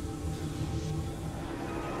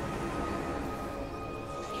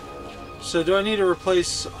 So do I need to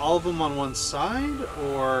replace all of them on one side,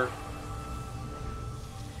 or...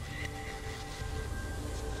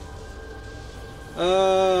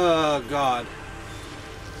 Oh, God.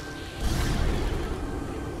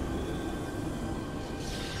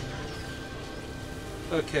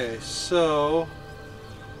 Okay, so...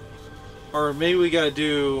 Or maybe we gotta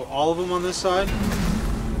do all of them on this side?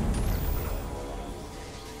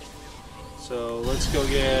 So, let's go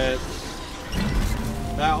get...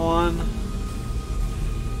 that one.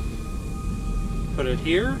 Put it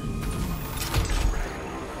here.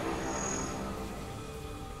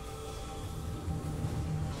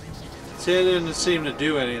 See, it didn't seem to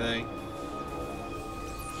do anything.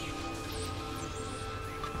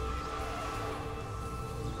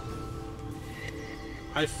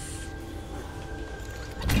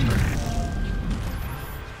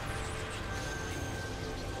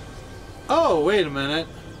 Oh, wait a minute.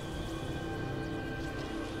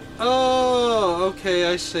 Oh, okay,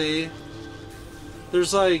 I see.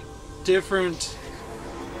 There's like different...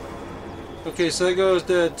 Okay, so that goes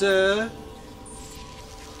da-da.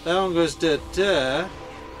 That one goes da-da.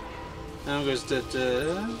 That one goes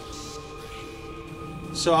da-da.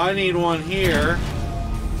 So I need one here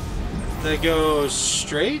that goes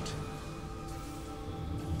straight?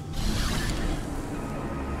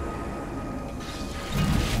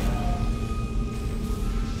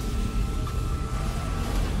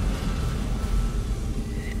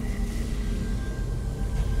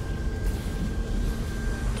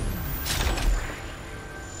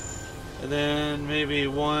 And then maybe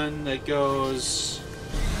one that goes...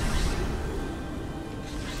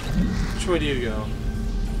 Which way do you go?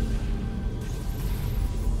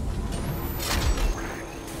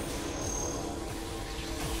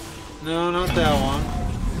 No, not that one.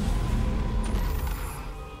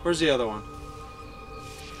 Where's the other one?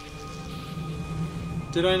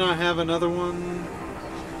 Did I not have another one?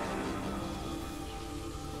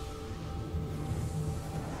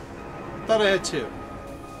 Thought I had two.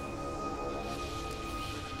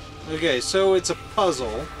 Okay, so it's a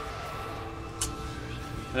puzzle.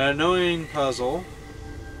 An annoying puzzle.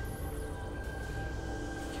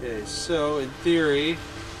 Okay, so in theory,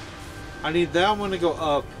 I need that one to go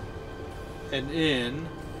up and in,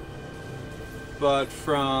 but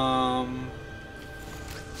from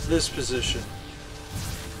this position.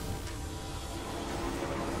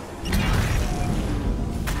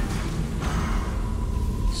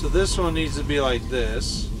 So this one needs to be like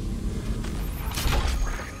this.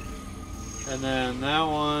 And then that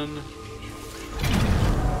one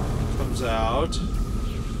comes out.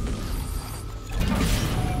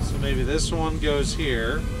 So maybe this one goes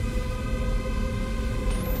here.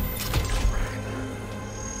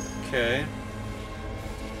 Okay.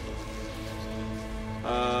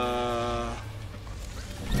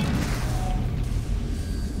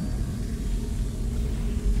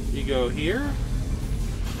 You go here.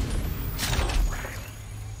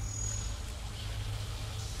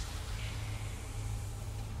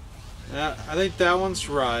 I think that one's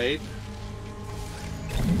right.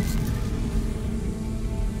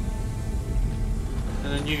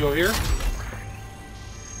 And then you go here.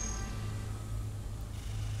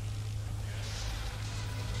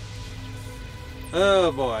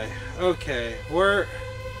 Oh boy. Okay. Where...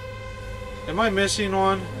 Am I missing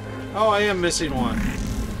one? Oh, I am missing one.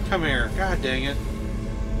 Come here. God dang it.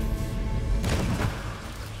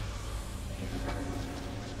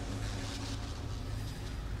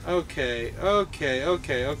 Okay. Okay.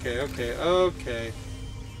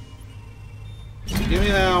 Give me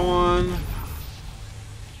that one.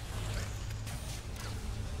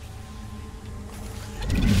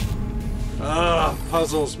 Ugh,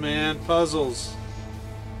 puzzles, man. Puzzles.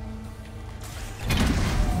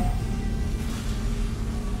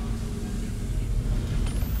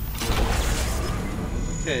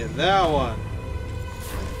 Okay, that one.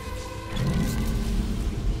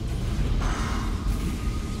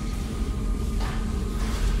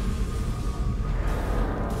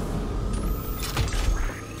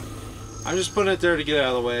 I'm just putting it there to get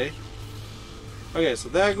out of the way. Okay, so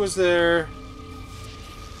that goes there.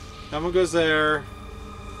 That one goes there.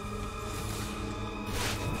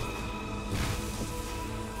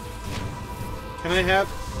 Can I have...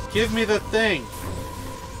 Give me the thing.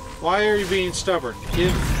 Why are you being stubborn?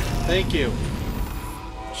 Thank you.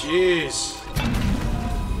 Jeez.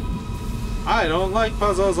 I don't like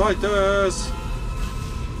puzzles like this.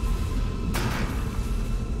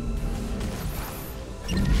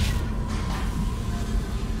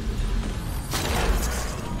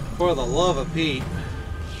 For the love of Pete.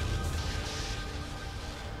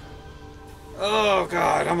 Oh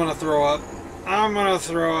God, I'm gonna throw up. I'm gonna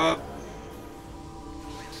throw up.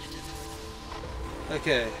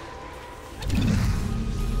 Okay.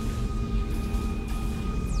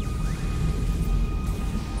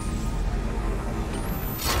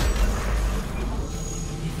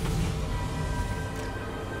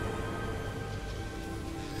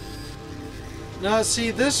 Now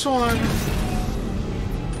see, this one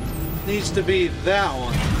needs to be that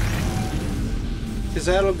one, because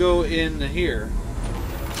that'll go in here.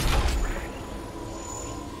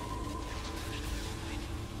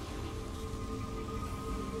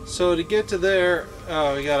 So to get to there,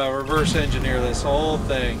 oh, we gotta reverse engineer this whole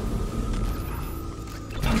thing.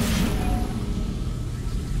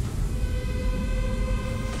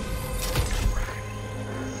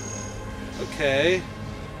 Okay.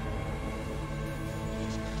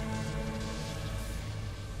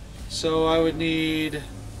 So I would need...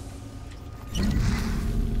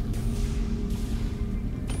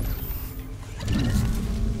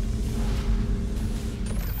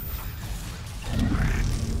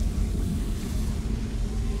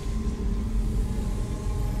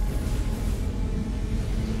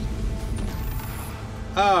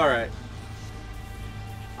 Alright.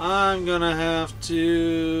 I'm gonna have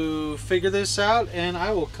to figure this out, and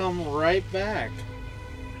I will come right back.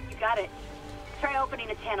 You got it. Try opening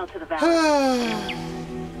a channel to the valley.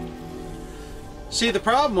 See, the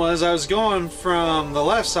problem was I was going from the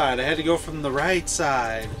left side. I had to go from the right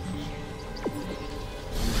side.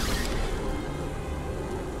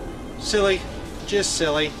 Silly. Just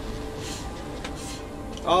silly.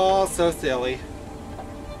 Oh, so silly.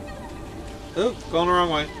 Oh, going the wrong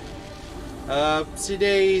way. Upsy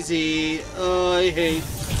daisy. Oh, I hate.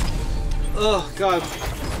 Oh, God.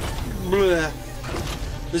 Blech.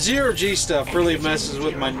 The zero-G stuff really messes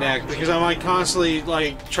with my neck because I'm like constantly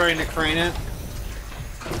like trying to crane it.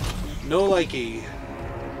 No likey.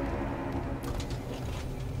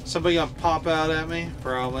 Somebody gonna pop out at me?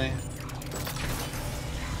 Probably.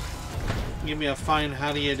 Give me a fine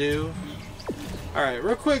how do you do. Alright,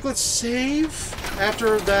 real quick, let's save.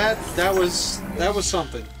 After that, that was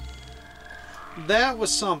something. That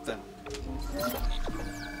was something.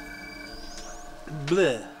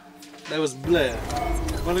 Bleh. That was bleh.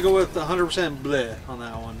 I'm gonna go with 100% bleh on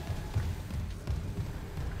that one.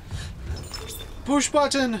 Push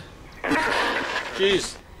button!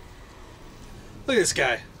 Jeez. Look at this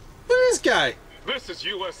guy. Look at this guy! This is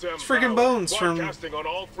USM It's freaking Bones from broadcasting on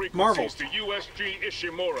all Marvel. frequencies to USG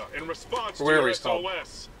Ishimura in response to Wherever your he's called.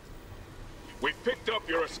 SOS. We've picked up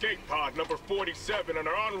your escape pod number 47 and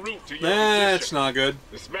are en route to your That's position. not good.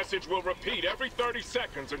 This message will repeat every 30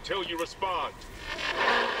 seconds until you respond.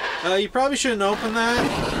 You probably shouldn't open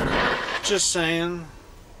that. Just saying.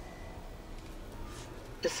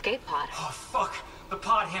 Escape pod. Oh, fuck. The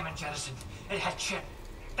pod Hammond jettisoned. It had shit.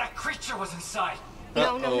 That creature was inside.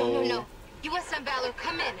 No. USM Valor,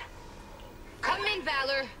 come in. Come in,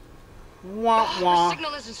 Valor. Wah Our wah.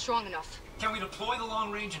 signal isn't strong enough. Can we deploy the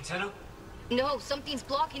long-range antenna? No, something's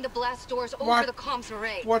blocking the blast doors over What? the comms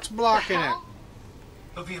array. What's blocking The it? hell?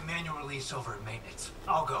 There'll be a manual release over at maintenance.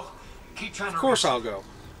 I'll go. Keep trying to... Of course I'll go.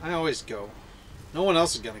 I always go. No one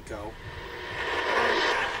else is gonna go.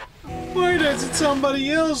 Why doesn't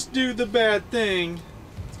somebody else do the bad thing?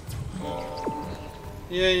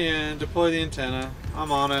 Yeah, deploy the antenna.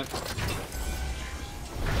 I'm on it.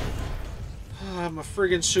 I'm a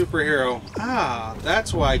friggin' superhero. Ah,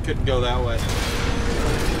 that's why I couldn't go that way.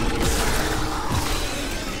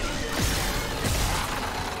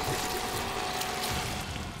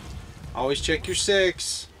 Always check your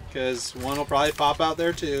 6, because one will probably pop out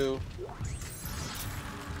there too.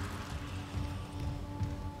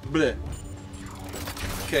 Bleh.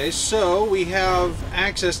 Okay, so we have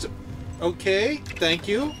access to... Okay, thank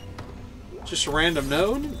you. Just a random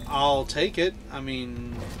node. I'll take it. I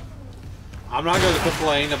mean, I'm not going to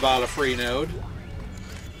complain about a free node.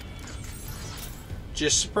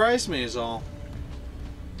 Just surprised me is all.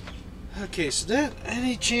 Okay, so that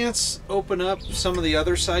any chance open up some of the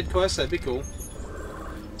other side quests? That'd be cool.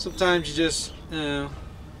 Sometimes you just,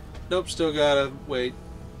 Nope, still gotta wait.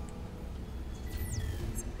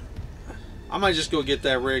 I might just go get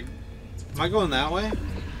that rig. Am I going that way?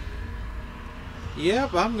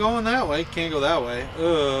 Yep, I'm going that way. Can't go that way.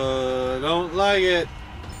 Don't like it.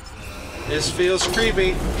 This feels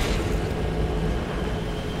creepy.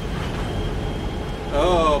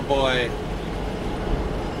 Oh boy.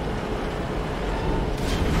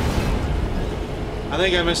 I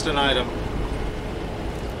think I missed an item.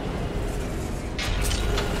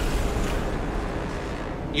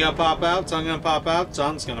 You gonna pop out? Tongue gonna pop out?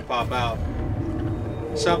 Tongue's gonna pop out.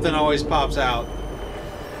 Something always pops out.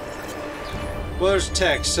 Well, there's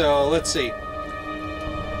text, so let's see.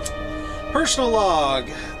 Personal log.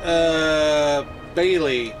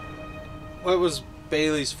 Bailey. What was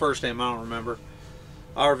Bailey's first name? I don't remember.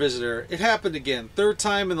 Our visitor. It happened again. Third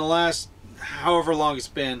time in the last however long it's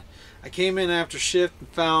been. I came in after shift and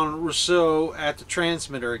found Rousseau at the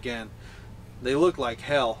transmitter again. They look like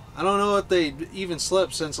hell. I don't know if they even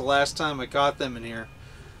slept since the last time I got them in here.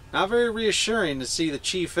 Not very reassuring to see the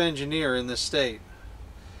chief engineer in this state.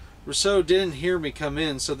 Rousseau didn't hear me come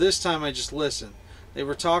in, so this time I just listened. They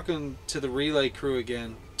were talking to the relay crew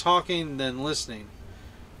again. Talking, then listening.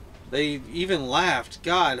 They even laughed.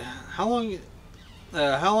 God, how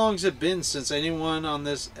long's it been since anyone on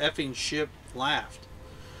this effing ship laughed?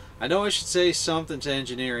 I know I should say something to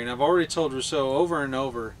engineering. I've already told Rousseau over and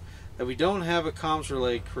over that we don't have a comms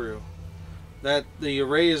relay crew. That the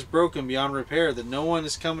array is broken beyond repair. That no one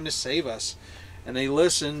is coming to save us. And they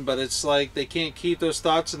listen, but it's like they can't keep those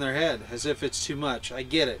thoughts in their head. As if it's too much. I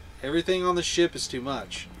get it. Everything on the ship is too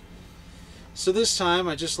much. So this time,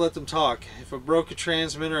 I just let them talk. If a broken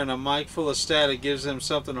transmitter and a mic full of static gives them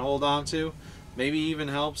something to hold on to, maybe even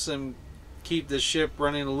helps them keep the ship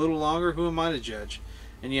running a little longer, who am I to judge?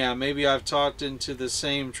 And yeah, maybe I've talked into the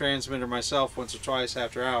same transmitter myself once or twice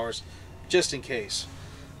after hours, just in case.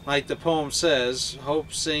 Like the poem says,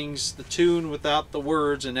 hope sings the tune without the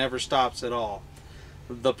words and never stops at all.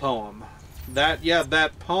 The poem.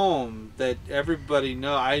 That poem that everybody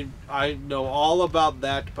know. I know all about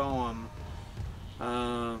that poem.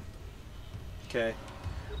 Okay.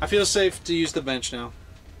 I feel safe to use the bench now.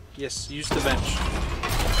 Yes, use the bench.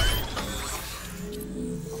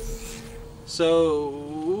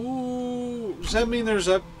 So, does that mean there's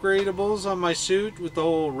upgradables on my suit with the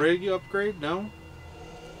whole rig upgrade? No?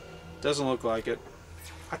 Doesn't look like it.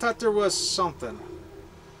 I thought there was something.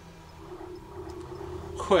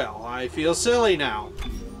 Well, I feel silly now.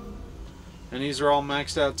 And these are all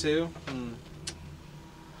maxed out too?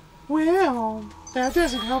 Well, that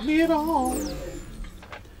doesn't help me at all.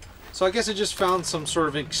 So I guess I just found some sort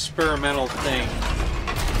of experimental thing.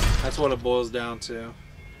 That's what it boils down to.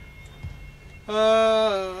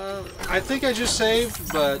 I think I just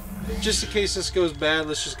saved, but just in case this goes bad,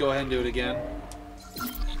 let's just go ahead and do it again.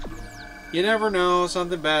 You never know,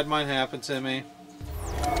 something bad might happen to me.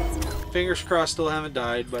 Fingers crossed still haven't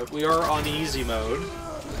died, but we are on easy mode.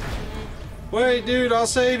 Wait, dude, I'll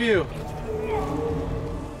save you!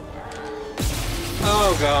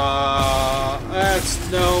 Oh god, that's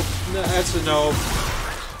nope. That's a nope.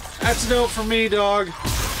 That's a nope for me, dog.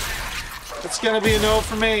 It's gonna be a nope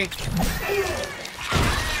for me.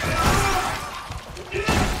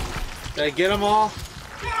 Did I get them all?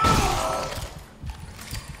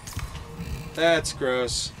 That's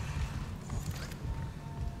gross.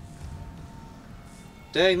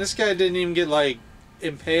 Dang, this guy didn't even get like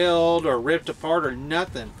impaled or ripped apart or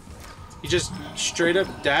nothing. He just straight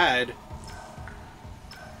up died.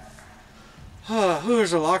 Oh,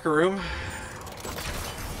 there's a locker room.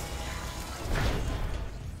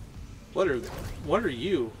 What are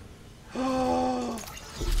you? Oh,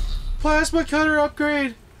 plasma cutter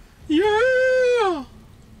upgrade. Yeah.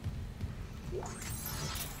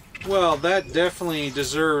 Well, that definitely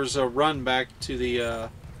deserves a run back to the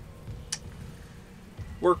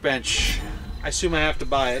workbench. I assume I have to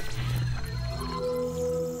buy it.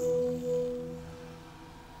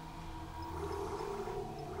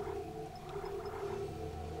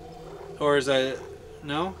 Or is that...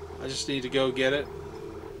 No? I just need to go get it.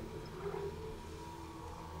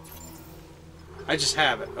 I just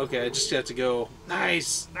have it. Okay, I just have to go.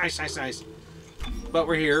 Nice! Nice, nice, nice. But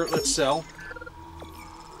we're here. Let's sell.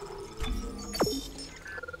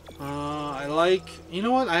 I like... You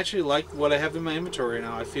know what? I actually like what I have in my inventory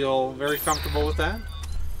now. I feel very comfortable with that.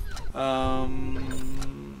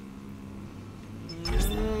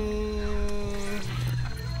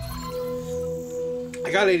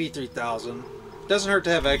 I got 83,000. Doesn't hurt to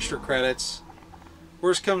have extra credits.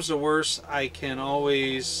 Worst comes to worst, I can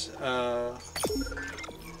always,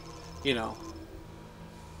 you know,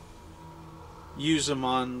 use them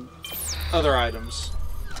on other items.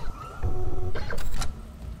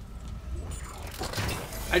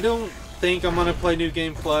 I don't think I'm gonna play New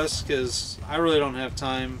Game Plus because I really don't have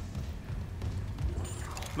time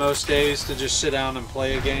most days to just sit down and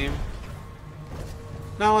play a game.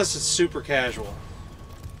 Not unless it's super casual.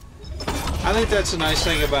 I think that's a nice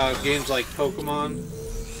thing about games like Pokemon.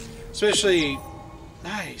 Especially...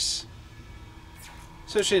 Nice.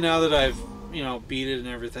 Especially now that I've, you know, beat it and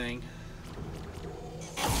everything.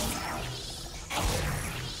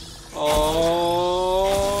 Oh,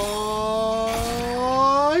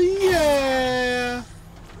 yeah!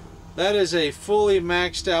 That is a fully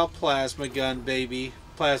maxed out plasma gun, baby.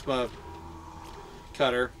 Plasma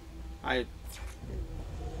cutter. And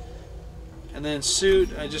then suit,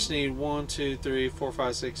 I just need 1, 2, 3, 4,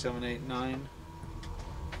 5, 6, 7, 8, 9.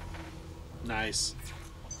 Nice.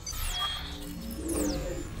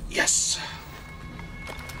 Yes!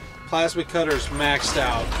 Plasma cutter's maxed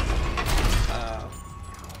out.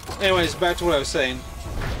 Anyways, back to what I was saying.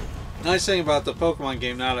 Nice thing about the Pokemon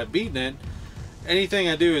game, now that I've beaten it, anything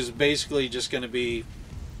I do is basically just going to be,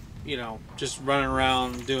 you know, just running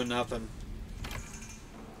around doing nothing.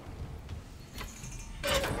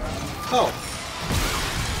 Oh.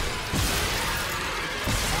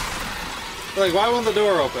 Like, why won't the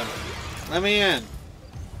door open? Let me in.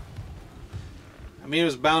 I mean, it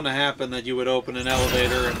was bound to happen that you would open an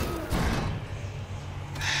elevator and...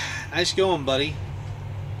 Nice going, buddy.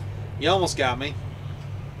 You almost got me.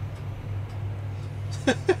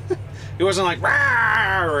 It wasn't like,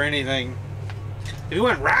 "Rawr!" or anything. If you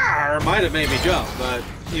went, "Rawr!" it might have made me jump, but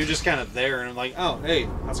you were just kind of there, and I'm like, oh, hey,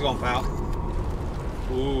 how's it going, pal?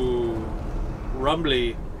 Ooh.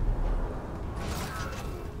 Rumbly.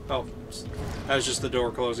 Oh, that was just the door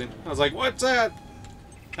closing. I was like, what's that?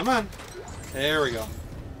 Come on. There we go.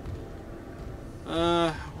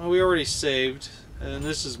 Well, we already saved. And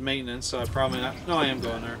this is maintenance, so I probably not... No, I am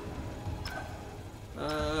going there.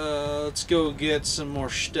 Let's go get some more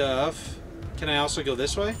stuff. Can I also go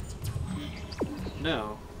this way?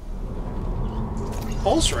 No.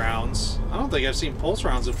 Pulse rounds? I don't think I've seen pulse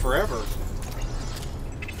rounds in forever.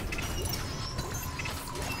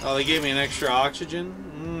 Oh, they gave me an extra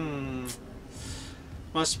oxygen?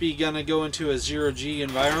 Must be gonna go into a 0G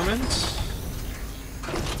environment.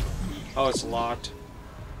 Oh, it's locked.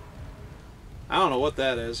 I don't know what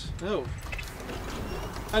that is. Oh.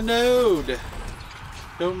 A node!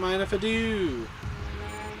 Don't mind if I do.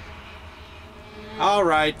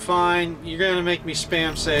 Alright, fine. You're gonna make me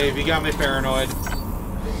spam save. You got me paranoid.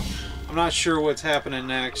 I'm not sure what's happening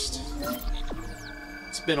next.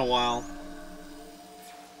 It's been a while.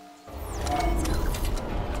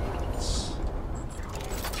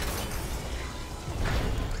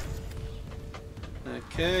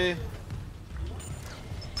 Okay.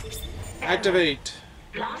 Activate.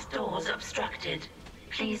 Blast doors obstructed.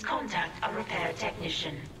 Please contact a repair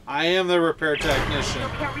technician. I am the repair technician.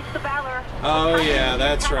 Can't reach the Valor. Oh yeah,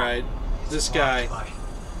 that's right. This guy.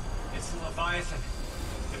 It's the Leviathan.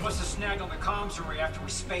 It must have snagged on the comms array after we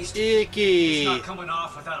spaced. Icky. It's not coming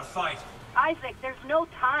off without a fight. Isaac, there's no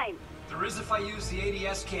time. There is if I use the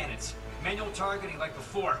ADS cannons. Manual targeting like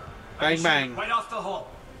before. Bang bang. Right off the hull.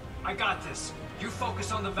 I got this. You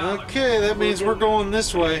focus on the Valor. Okay, that means we're going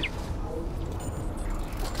this way.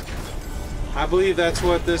 I believe that's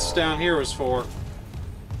what this down here was for.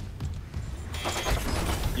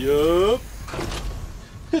 Yup.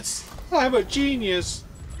 I'm a genius.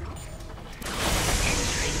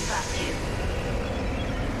 Entering vacuum.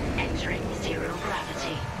 Entering zero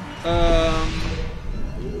gravity.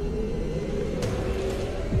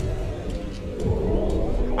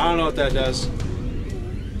 I don't know what that does.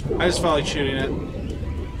 I just felt like shooting it.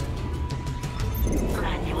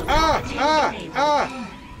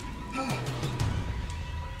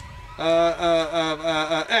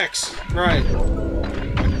 X. Right.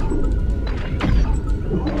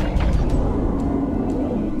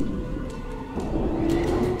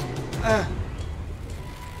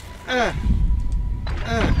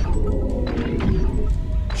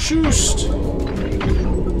 Shoost.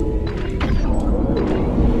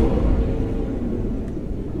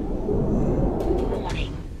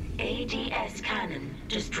 Warning. ADS cannon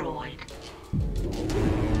destroyed.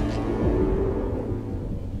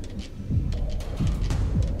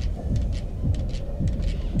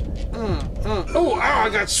 Oh, ow, I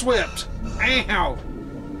got swept. Ow.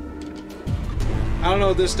 I don't know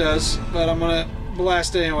what this does, but I'm gonna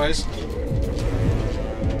blast it anyways.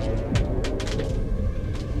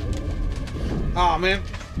 Oh man.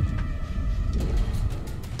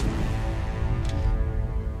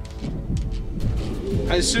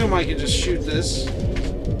 I assume I can just shoot this.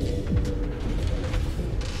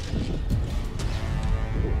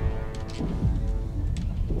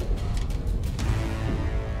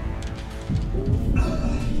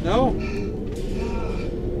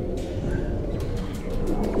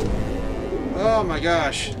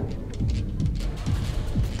 gosh.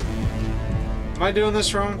 Am I doing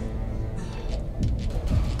this wrong?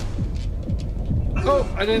 Oh,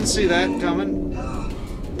 I didn't see that coming.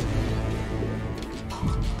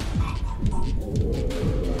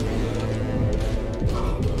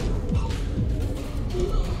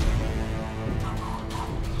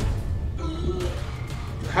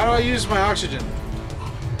 How do I use my oxygen?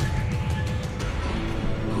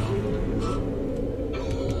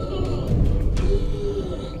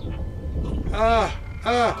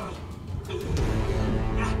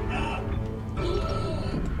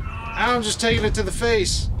 I'm just taking it to the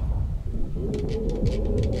face.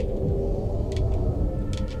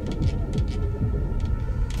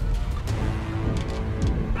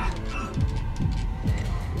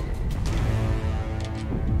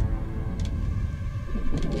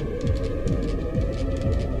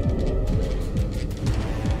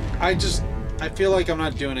 I feel like I'm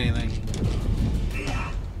not doing anything.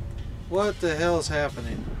 What the hell is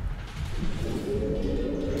happening?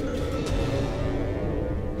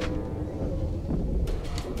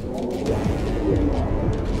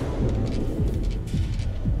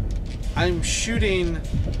 I'm shooting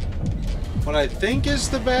what I think is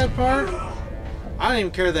the bad part. I don't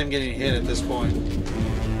even care that I'm getting hit at this point.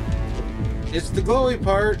 It's the glowy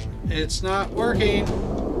part. It's not working.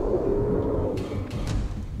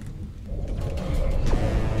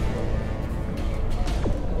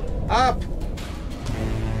 Up!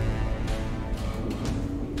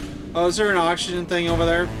 Oh, is there an oxygen thing over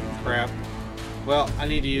there? Crap. Well, I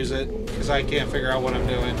need to use it because I can't figure out what I'm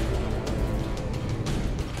doing.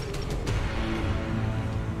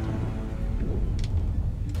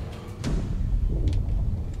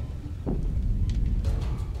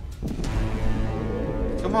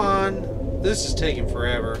 Come on. This is taking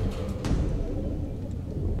forever.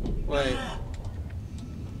 Wait.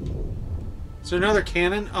 Is there another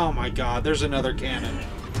cannon? Oh my god, there's another cannon.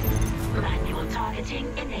 Manual targeting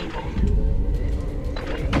enabled.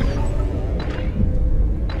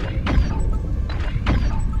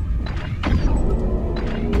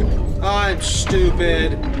 I'm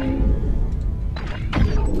stupid.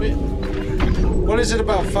 What is it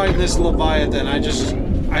about fighting this Leviathan?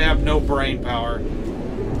 I have no brain power.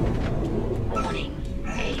 Warning.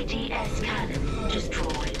 ADS cannon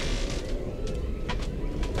destroyed.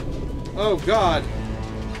 Oh god.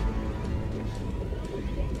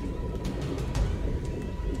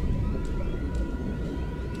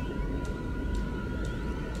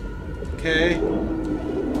 Okay.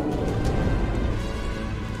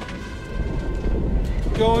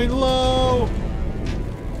 Going low.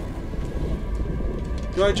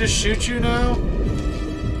 Do I just shoot you now?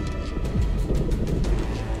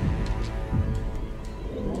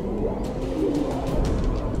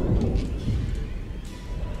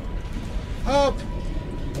 Up.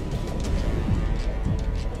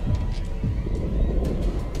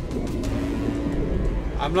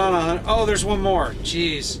 I'm not on. Oh, there's one more.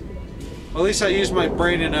 Jeez. Well, at least I used my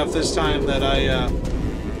brain enough this time that I, Ow,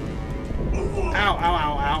 ow,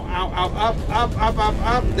 ow, ow, ow, ow, up, up, up, up,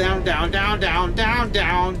 up, down, down, down, down, down,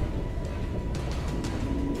 down.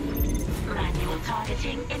 Manual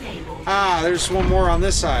targeting enabled. Ah, there's one more on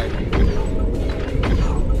this side.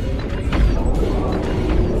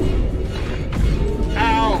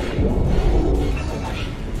 Ow!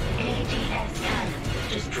 ADS cannon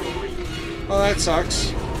destroyed. Oh, that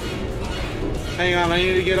sucks. Hang on, I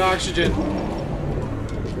need to get oxygen.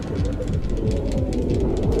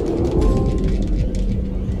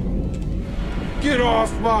 Get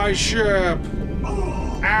off my ship!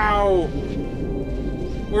 Ow!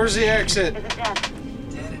 Where's the exit? Is it dead?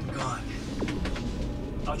 Dead and gone.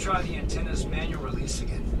 I'll try the antenna's manual release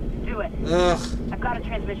again. Do it. Ugh. I've got a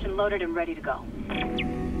transmission loaded and ready to go.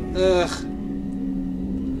 Ugh.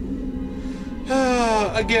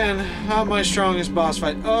 Again, not my strongest boss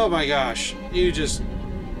fight. Oh my gosh. You just...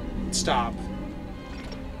 stop.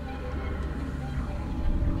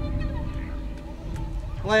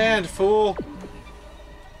 Land, fool.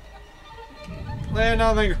 Land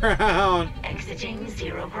on the ground. Exiting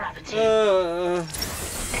zero gravity.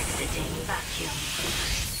 Exiting vacuum.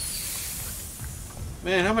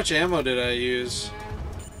 Man, how much ammo did I use?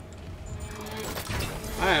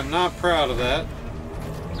 I am not proud of that.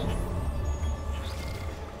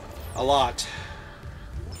 A lot.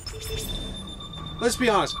 Let's be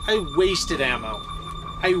honest, I wasted ammo.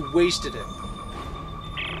 I wasted it.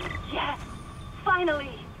 Yes! Finally!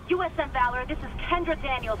 USM Valor, this is Kendra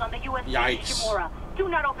Daniels on the USS Yikes. Ishimura. Do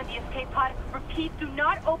not open the escape pod. Repeat, do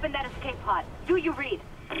not open that escape pod. Do you read?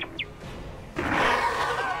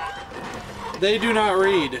 They do not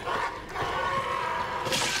read.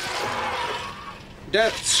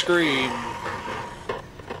 death scream.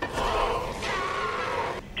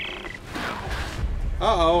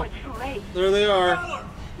 Uh-oh. It's too late. There they are.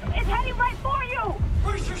 It's heading right for you!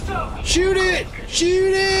 Brace yourself! Shoot it!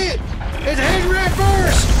 Shoot it! It's heading right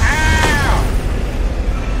first! Ow!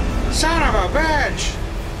 Son of a bitch!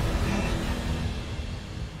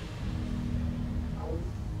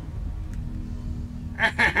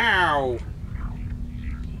 Ow!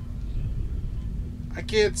 I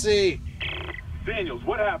can't see. Daniels,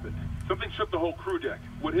 what happened? Something shook the whole crew deck.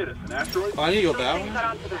 What hit us? An asteroid? Oh, I need to go Those that things one. got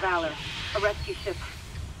onto the Valor, a rescue ship.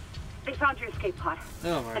 They found your escape pod.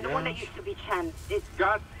 Oh my And the one that gosh. used to be Chen. It's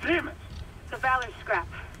God damn it! the Valor's scrap.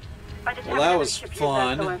 By the time Well, that another was ship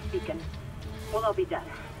fun. uses SOS beacon, we'll all be dead.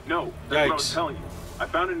 No, that's what I was Yikes. telling you. I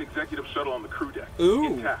found an executive shuttle on the crew deck. Ooh.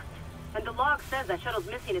 Intact. And the log says that shuttle's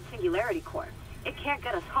missing its singularity core. It can't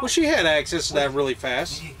get us home. Well, she had access to that really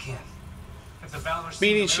fast. Maybe it can. If the Valor's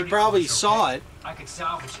Meaning she singularity core probably is saw okay, it, I could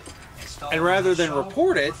salvage it. Install it and on rather the than shuttle,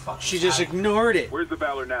 report it, we're fucking she just out of here. ignored it. Where's the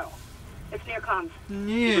Valor now? It's near comms. Keep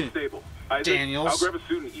Yeah. it stable. Isaac, Daniels. I'll grab a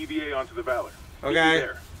suit and EVA onto the Valor. Meet me Okay.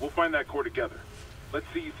 there. We'll find that core together. Let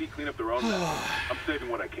CEC clean up their own mess. I'm saving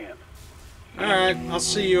what I can. Alright, I'll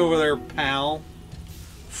see you over there, pal.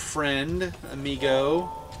 Friend. Amigo.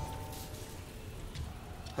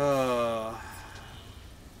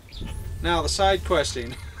 Now, the side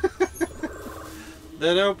questing.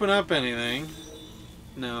 That open up anything?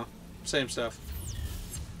 No. Same stuff.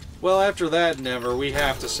 Well, after that endeavor, we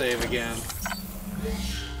have to save again.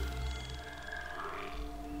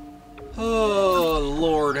 Oh,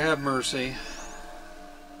 Lord, have mercy.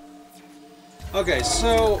 Okay,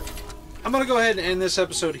 so I'm going to go ahead and end this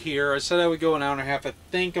episode here. I said I would go an hour and a half. I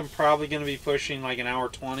think I'm probably going to be pushing like an hour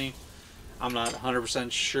 20. I'm not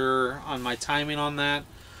 100% sure on my timing on that.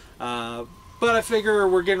 But I figure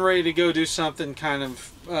we're getting ready to go do something kind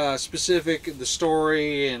of specific, the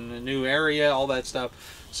story and a new area, all that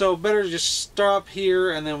stuff. So better just stop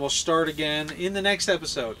here and then we'll start again in the next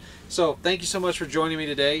episode. So thank you so much for joining me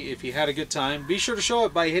today. If you had a good time, be sure to show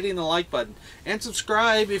it by hitting the like button. And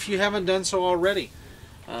subscribe if you haven't done so already.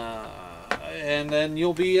 And then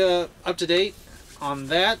you'll be up to date on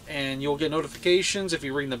that. And you'll get notifications if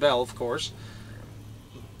you ring the bell, of course,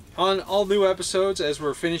 on all new episodes as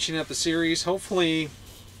we're finishing up the series. Hopefully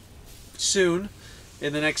soon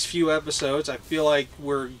in the next few episodes. I feel like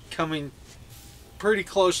we're coming pretty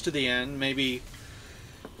close to the end. Maybe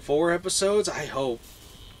 4 episodes, I hope.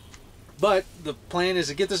 But the plan is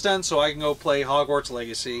to get this done so I can go play Hogwarts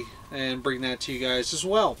Legacy and bring that to you guys as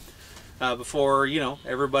well. Before, you know,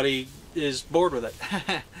 everybody is bored with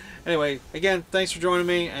it. Anyway, again, thanks for joining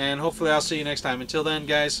me, and hopefully I'll see you next time. Until then,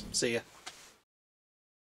 guys, see ya.